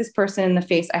look at this person in the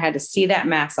face. I had to see that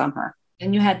mass on her.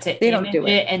 And you had to image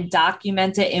it and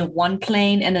document it in one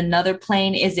plane and another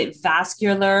plane. Is it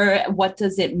vascular? What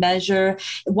does it measure?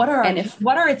 What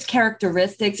are its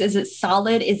characteristics? Is it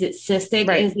solid? Is it cystic?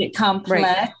 Right. Is it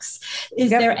complex? Right. Is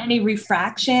there any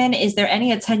refraction? Is there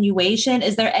any attenuation?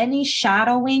 Is there any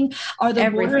shadowing? Are the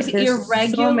borders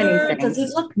irregular? So does it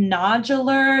look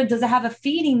nodular? Does it have a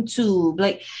feeding tube?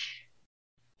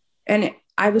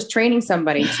 I was training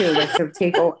somebody too, to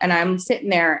take over, and I'm sitting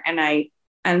there and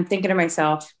I'm thinking to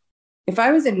myself, if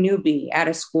I was a newbie at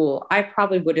a school, I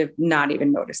probably would have not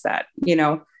even noticed that,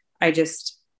 I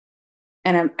just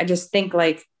think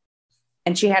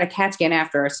and she had a CAT scan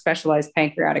after, a specialized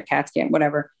pancreatic CAT scan,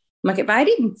 whatever. I'm like, if I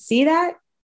didn't see that,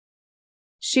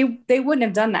 they wouldn't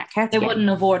have done that CAT scan. They wouldn't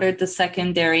have ordered the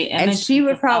secondary image. And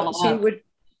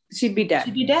she'd be dead.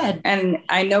 She'd be dead. And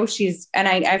I know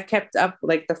I've kept up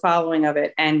the following of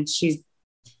it, and she's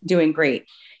doing great.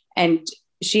 And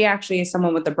she actually is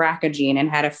someone with the BRCA gene and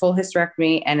had a full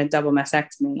hysterectomy and a double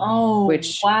mastectomy. Oh,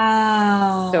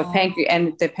 wow. So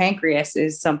the pancreas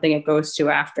is something it goes to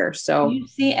after. So you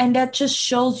see, and that just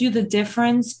shows you the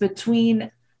difference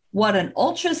between what an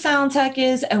ultrasound tech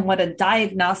is and what a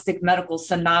diagnostic medical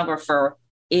sonographer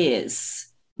is.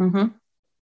 Mm-hmm.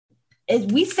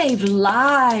 We save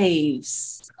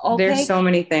lives. Okay? There's so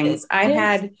many things.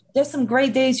 There's some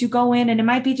great days you go in and it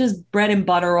might be just bread and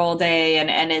butter all day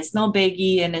and it's no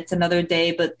biggie and it's another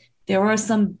day, but there are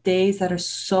some days that are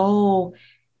so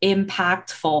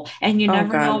impactful, and you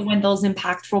never know when those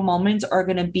impactful moments are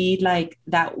going to be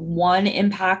that one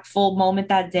impactful moment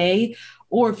that day,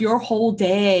 or if your whole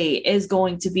day is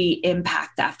going to be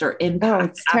impact after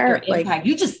impact after impact.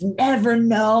 You just never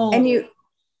know.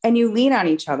 And you lean on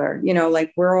each other,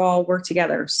 we're all work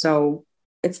together. So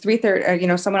it's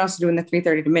 3:30, someone else is doing the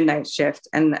 3:30 to midnight shift.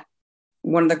 And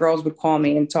one of the girls would call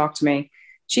me and talk to me.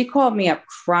 She called me up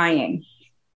crying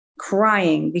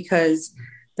because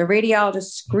the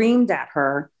radiologist screamed at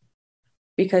her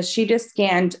because she just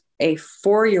scanned a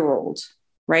 4-year-old,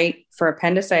 right, for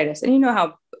appendicitis. And you know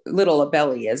how little a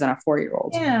belly is on a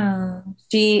 4-year-old. Yeah.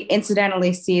 She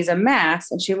incidentally sees a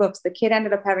mass and she looks, the kid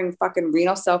ended up having fucking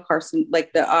renal cell carcinoma,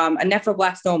 a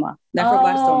nephroblastoma.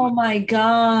 Oh my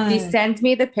God. She sends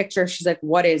me the picture. She's like,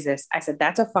 what is this? I said,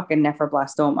 that's a fucking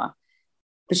nephroblastoma.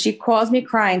 But she calls me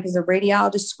crying because the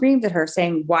radiologist screamed at her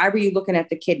saying, why were you looking at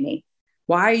the kidney?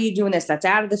 Why are you doing this? That's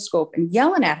out of the scope, and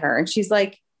yelling at her. And she's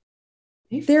like,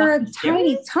 they're a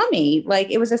tiny tummy.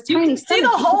 It was a tiny. You can see the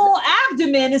whole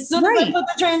abdomen as soon as I put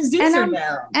the transducer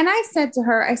down. And I said to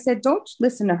her, don't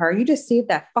listen to her. You just saved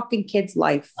that fucking kid's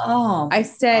life. Oh, I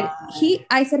said,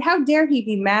 how dare he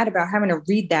be mad about having to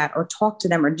read that or talk to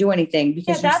them or do anything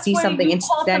because you see something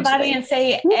incidentally. Call somebody and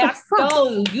say,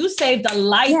 you saved a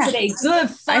life today. Good,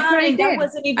 fine. That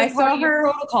wasn't even part of your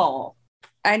protocol.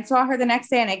 I saw her the next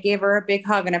day and I gave her a big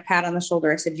hug and a pat on the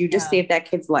shoulder. I said, you just saved that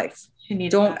kid's life.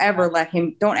 Don't ever let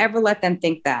them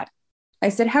think that. I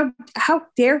said, how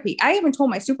dare he? I even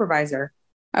told my supervisor,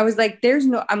 I was like,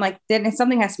 I'm like, then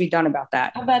something has to be done about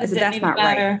that. I bet it didn't even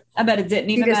matter. Right. I bet it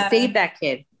didn't even matter. She just saved that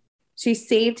kid. She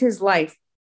saved his life,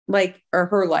 or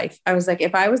her life. I was like,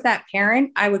 if I was that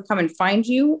parent, I would come and find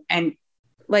you. And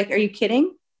are you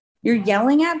kidding? You're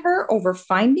yelling at her over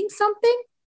finding something?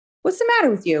 What's the matter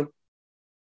with you?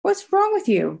 What's wrong with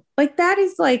you? That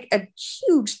is a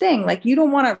huge thing. You don't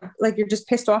want to, you're just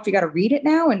pissed off. You got to read it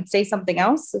now and say something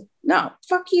else. No,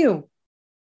 fuck you.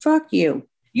 Fuck you.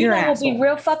 You know what'll be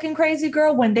real fucking crazy,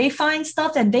 girl? When they find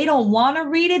stuff and they don't want to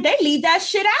read it, they leave that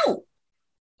shit out.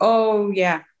 Oh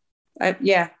yeah.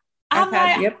 Yeah.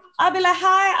 I'll be like,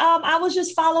 hi, I was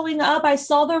just following up. I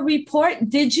saw the report.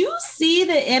 Did you see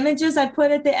the images I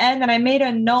put at the end? And I made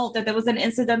a note that there was an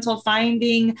incidental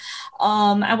finding.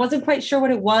 I wasn't quite sure what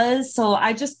it was. So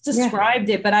I just described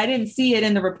it, but I didn't see it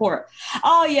in the report.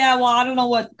 Oh yeah. Well, I don't know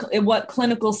what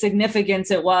clinical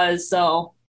significance it was.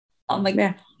 So I'm like,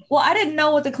 well, I didn't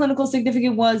know what the clinical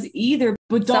significance was either,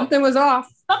 but something was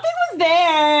off. Something was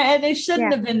there and it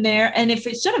shouldn't have been there. And if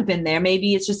it should have been there,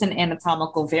 maybe it's just an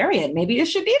anatomical variant. Maybe it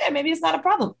should be there. Maybe it's not a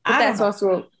problem. But that's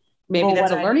also,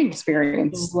 that's a learning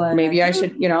experience. Maybe I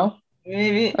should,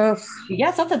 Maybe.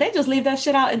 Yeah, sometimes they just leave that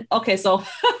shit out. Okay, so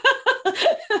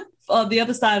the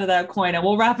other side of that coin, and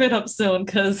we'll wrap it up soon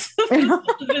because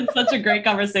it's been such a great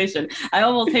conversation. I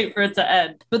almost hate for it to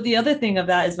end. But the other thing of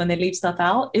that is when they leave stuff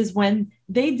out is when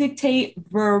they dictate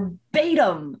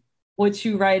verbatim what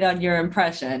you write on your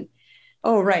impression.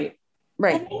 Oh, right.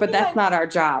 Right. But that's not our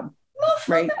job.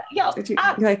 Right. Yo, you're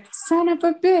like, son of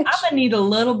a bitch. I'm gonna need a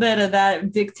little bit of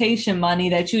that dictation money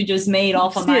that you just made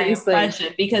off of my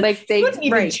impression, because like they wouldn't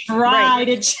even try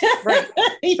to check. Right.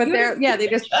 But they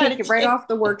just take it right off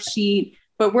the worksheet.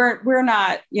 But we're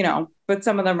not, but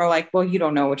some of them are like, well, you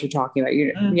don't know what you're talking about.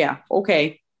 Yeah,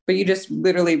 okay. But you just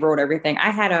literally wrote everything.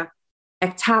 I had a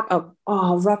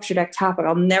ruptured ectopic.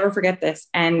 I'll never forget this.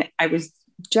 And I was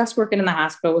just working in the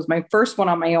hospital. It was my first one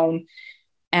on my own.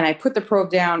 And I put the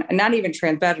probe down, and not even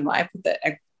transvaginal. I put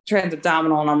the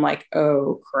transabdominal, and I'm like,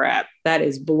 oh crap, that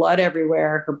is blood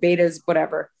everywhere. Her beta's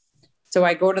whatever. So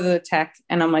I go to the tech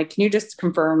and I'm like, can you just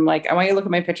confirm? Like, I want you to look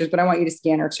at my pictures, but I want you to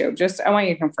scan her too. I want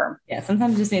you to confirm. Yeah.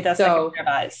 Sometimes you just need that second pair of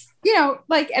eyes.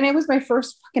 And it was my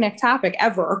first fucking ectopic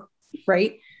ever.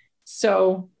 Right.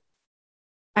 So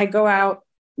I go out.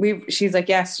 She's like,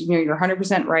 yes, you're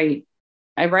 100% right.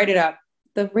 I write it up.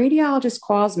 The radiologist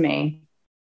calls me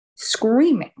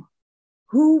screaming,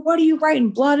 what are you writing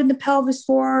blood in the pelvis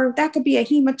for? That could be a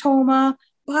hematoma,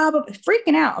 blah, blah, blah.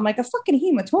 Freaking out. I'm like, a fucking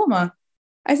hematoma?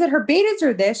 I said, her betas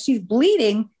are this. She's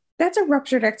bleeding. That's a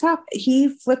ruptured ectopic. He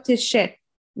flipped his shit,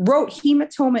 wrote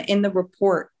hematoma in the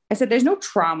report. I said, there's no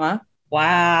trauma.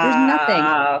 Wow. There's nothing.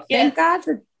 Yeah. Thank God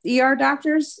the ER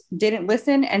doctors didn't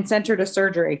listen and sent her to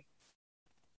surgery.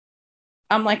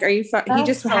 I'm like, are you? He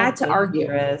just had to argue.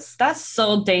 That's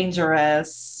so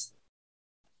dangerous.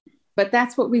 But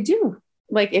that's what we do.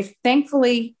 Like, if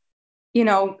thankfully,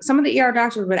 some of the ER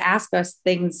doctors would ask us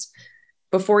things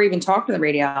before even talking to the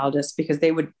radiologist, because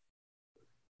they would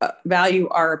value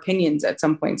our opinions at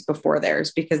some points before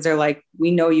theirs, because they're like,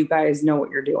 we know you guys know what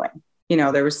you're doing.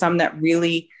 There was some that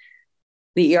really,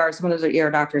 some of those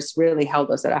ER doctors really held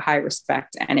us at a high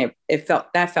respect, and it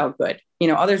felt good.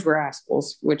 Others were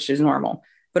assholes, which is normal,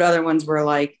 but other ones were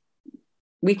like,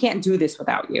 we can't do this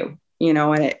without you.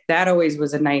 And that always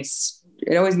was it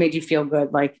always made you feel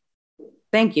good. Like,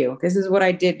 thank you. This is what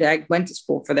I did. I went to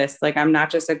school for this. Like, I'm not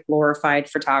just a glorified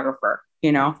photographer,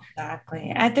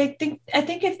 Exactly. I think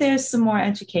if there's some more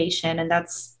education, and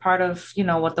that's part of,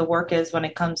 what the work is when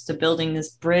it comes to building this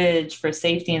bridge for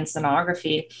safety in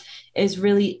sonography, is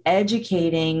really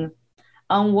educating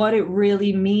on what it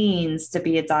really means to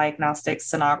be a diagnostic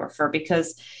sonographer.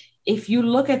 Because if you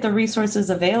look at the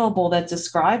resources available that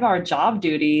describe our job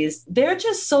duties, they're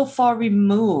just so far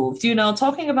removed,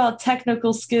 talking about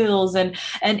technical skills and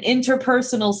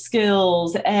interpersonal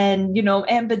skills and,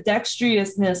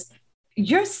 ambidextrousness.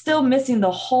 You're still missing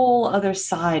the whole other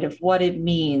side of what it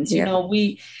means. Yeah.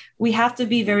 We have to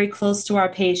be very close to our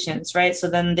patients, right? So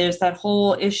then there's that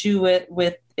whole issue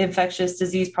with infectious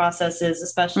disease processes,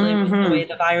 especially with the way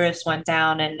the virus went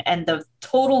down and the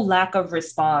total lack of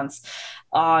response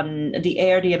on the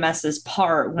ARDMS's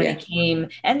part when it came,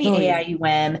 and the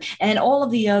AIUM and all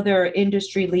of the other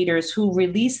industry leaders who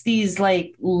released these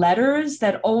like letters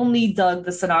that only dug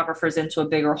the sonographers into a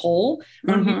bigger hole.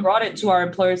 When we brought it to our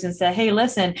employers and said, hey,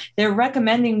 listen, they're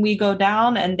recommending we go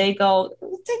down, and they go,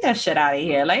 take that shit out of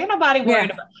here. Like, ain't nobody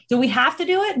worried about it. Do we have to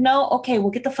do it? No. Okay, well,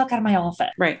 get the fuck out of my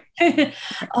office. Right. But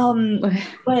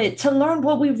to learn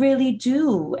what we really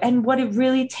do and what it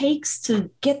really takes to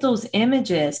get those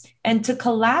images and to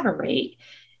collaborate.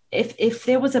 If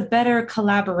there was a better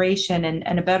collaboration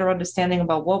and a better understanding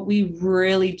about what we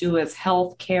really do as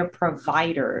healthcare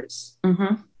providers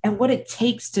and what it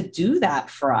takes to do that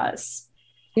for us,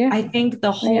 I think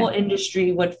the whole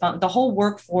industry the whole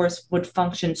workforce would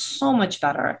function so much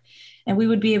better. And we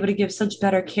would be able to give such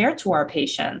better care to our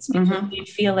patients, because we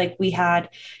feel like we had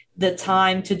the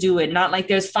time to do it. Not like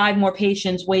there's 5 more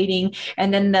patients waiting,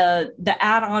 and then the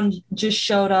add-on just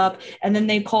showed up, and then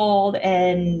they called,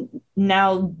 and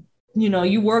now,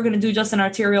 you were going to do just an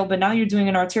arterial, but now you're doing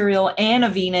an arterial and a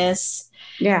venous.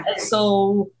 Yeah. And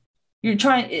so you're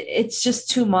trying, it's just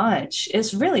too much.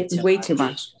 It's really too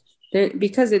much.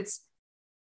 Because it's,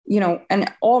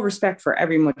 and all respect for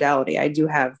every modality I do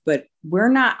have, but we're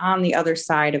not on the other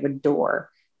side of a door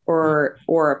or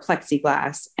a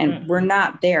plexiglass, and we're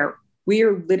not there. We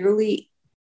are literally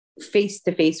face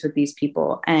to face with these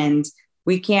people, and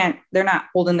they're not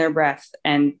holding their breath.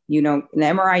 And, in the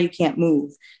MRI, you can't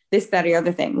move this, that, or the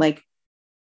other thing. Like,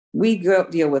 we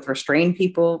deal with restrained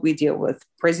people. We deal with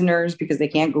prisoners because they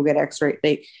can't go get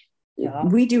x-ray.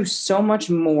 We do so much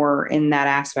more in that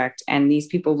aspect. And these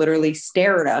people literally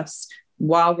stare at us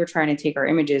while we're trying to take our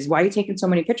images. Why are you taking so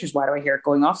many pictures? Why do I hear it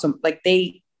going off? So like,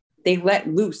 they they let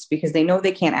loose because they know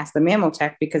they can't ask the mammo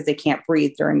tech because they can't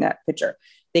breathe during that picture.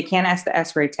 They can't ask the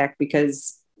x-ray tech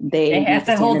because they have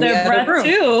to hold their breath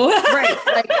too.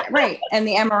 Right. And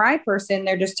the MRI person,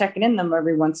 they're just checking in them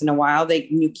every once in a while.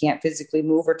 You can't physically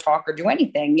move or talk or do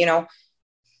anything,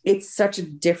 it's such a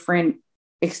different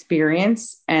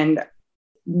experience. And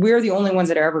we're the only ones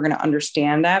that are ever going to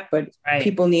understand that, but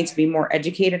people need to be more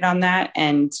educated on that.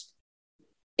 And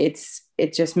it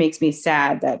just makes me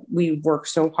sad that we work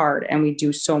so hard and we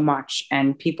do so much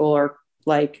and people are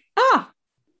like,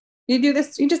 you do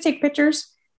this, you just take pictures.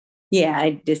 Yeah,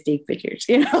 I just take pictures,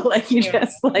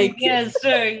 just like, yeah,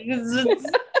 sure.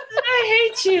 I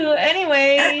hate you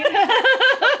anyway.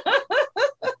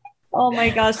 Oh my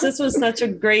gosh, this was such a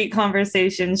great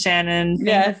conversation, Shannon.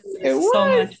 Yes, it was so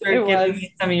much for giving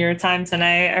me some of your time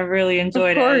tonight. I really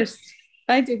enjoyed it. Of course,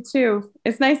 I did too.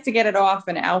 It's nice to get it off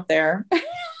and out there.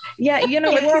 Yeah,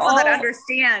 with people that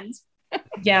understand.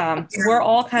 Yeah, we're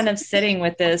all kind of sitting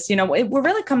with this. We're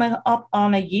really coming up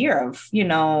on a year of,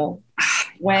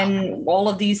 when all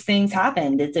of these things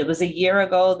happened. It was a year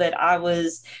ago that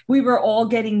we were all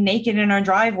getting naked in our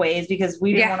driveways because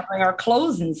we didn't want to bring our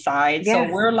clothes inside. Yeah.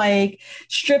 So we're like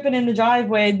stripping in the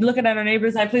driveway, looking at our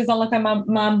neighbors like, please don't look at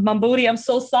my booty. I'm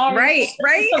so sorry.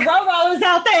 Right. The row-row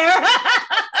out there.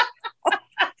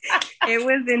 It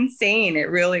was insane. It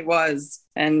really was.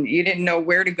 And you didn't know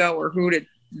where to go or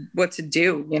what to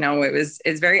do.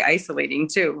 It's very isolating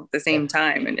too at the same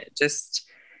time. And it just,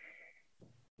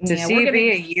 to see it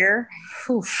be a year,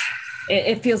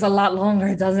 it feels a lot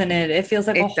longer, doesn't it? It feels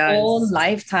like whole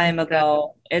lifetime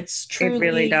ago. It's truly, it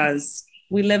really does.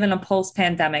 We live in a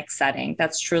post-pandemic setting.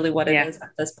 That's truly what it is at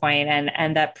this point.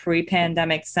 And that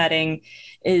pre-pandemic setting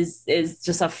is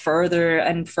just a further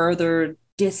and further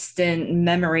distant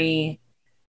memory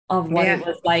of what it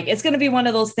was like. It's going to be one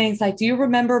of those things like, do you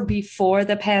remember before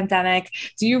the pandemic?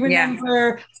 Do you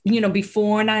remember,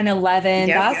 before 9/11?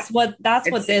 That's what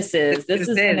this is. This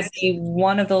is going to be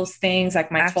one of those things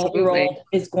like my 12-year-old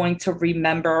is going to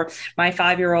remember. My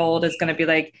 5-year-old is going to be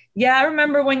like, yeah, I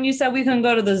remember when you said we couldn't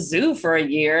go to the zoo for a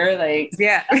year. Like,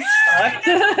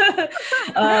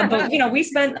 but we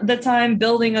spent the time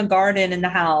building a garden in the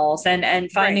house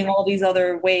and finding all these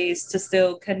other ways to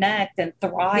still connect and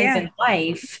thrive in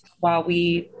life while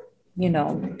we,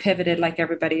 pivoted like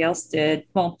everybody else did.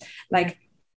 Well, like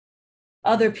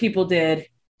other people did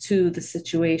to the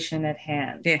situation at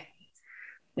hand. Yeah.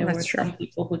 There were some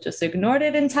people who just ignored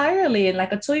it entirely. And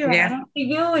like a 2-year-old, I don't see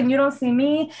you and you don't see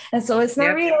me. And so it's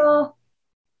not real.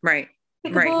 Right.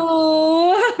 Right.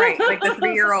 Like the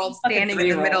 3-year-old standing in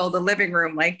the middle of the living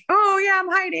room, like, oh yeah, I'm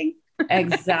hiding.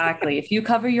 Exactly. If you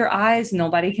cover your eyes,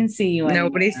 nobody can see you anymore.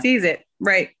 Nobody sees it.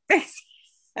 Right.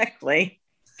 Exactly.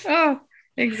 Oh,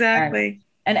 exactly. Right.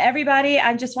 And everybody,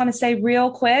 I just want to say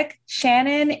real quick,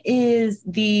 Shannon is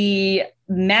the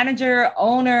manager,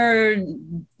 owner,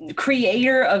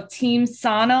 creator of Team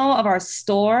Sano of our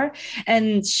store.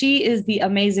 And she is the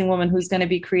amazing woman who's going to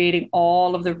be creating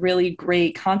all of the really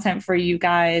great content for you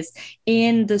guys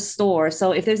in the store.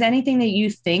 So if there's anything that you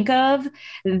think of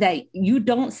that you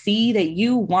don't see, that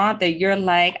you want, that you're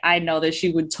like, I know that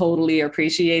she would totally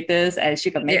appreciate this and she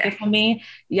could make it for me,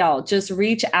 y'all just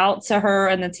reach out to her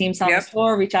in the Team Sano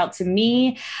store, reach out to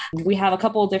me. We have a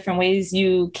couple of different ways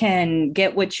you can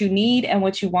get what you need and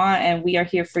what you want. And we are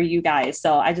here for you guys.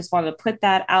 So I just wanted to put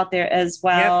that out there as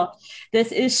well.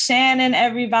 This is Shannon,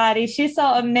 everybody. She's so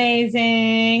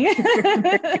amazing.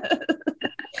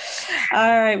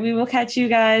 All right. We will catch you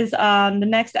guys on the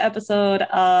next episode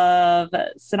of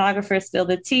Sonographer Spill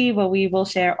the Tea, where we will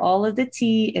share all of the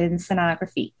tea in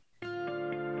sonography.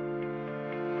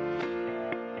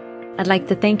 I'd like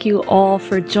to thank you all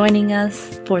for joining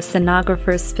us for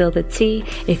Sonographer Spill the Tea.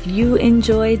 If you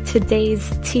enjoyed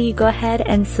today's tea, go ahead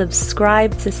and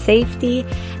subscribe to Safety.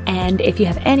 And if you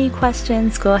have any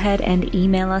questions, go ahead and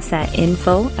email us at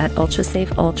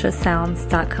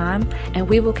info@ultrasafeultrasounds.com. And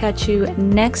we will catch you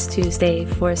next Tuesday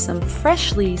for some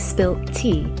freshly spilt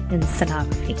tea in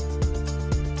sonography.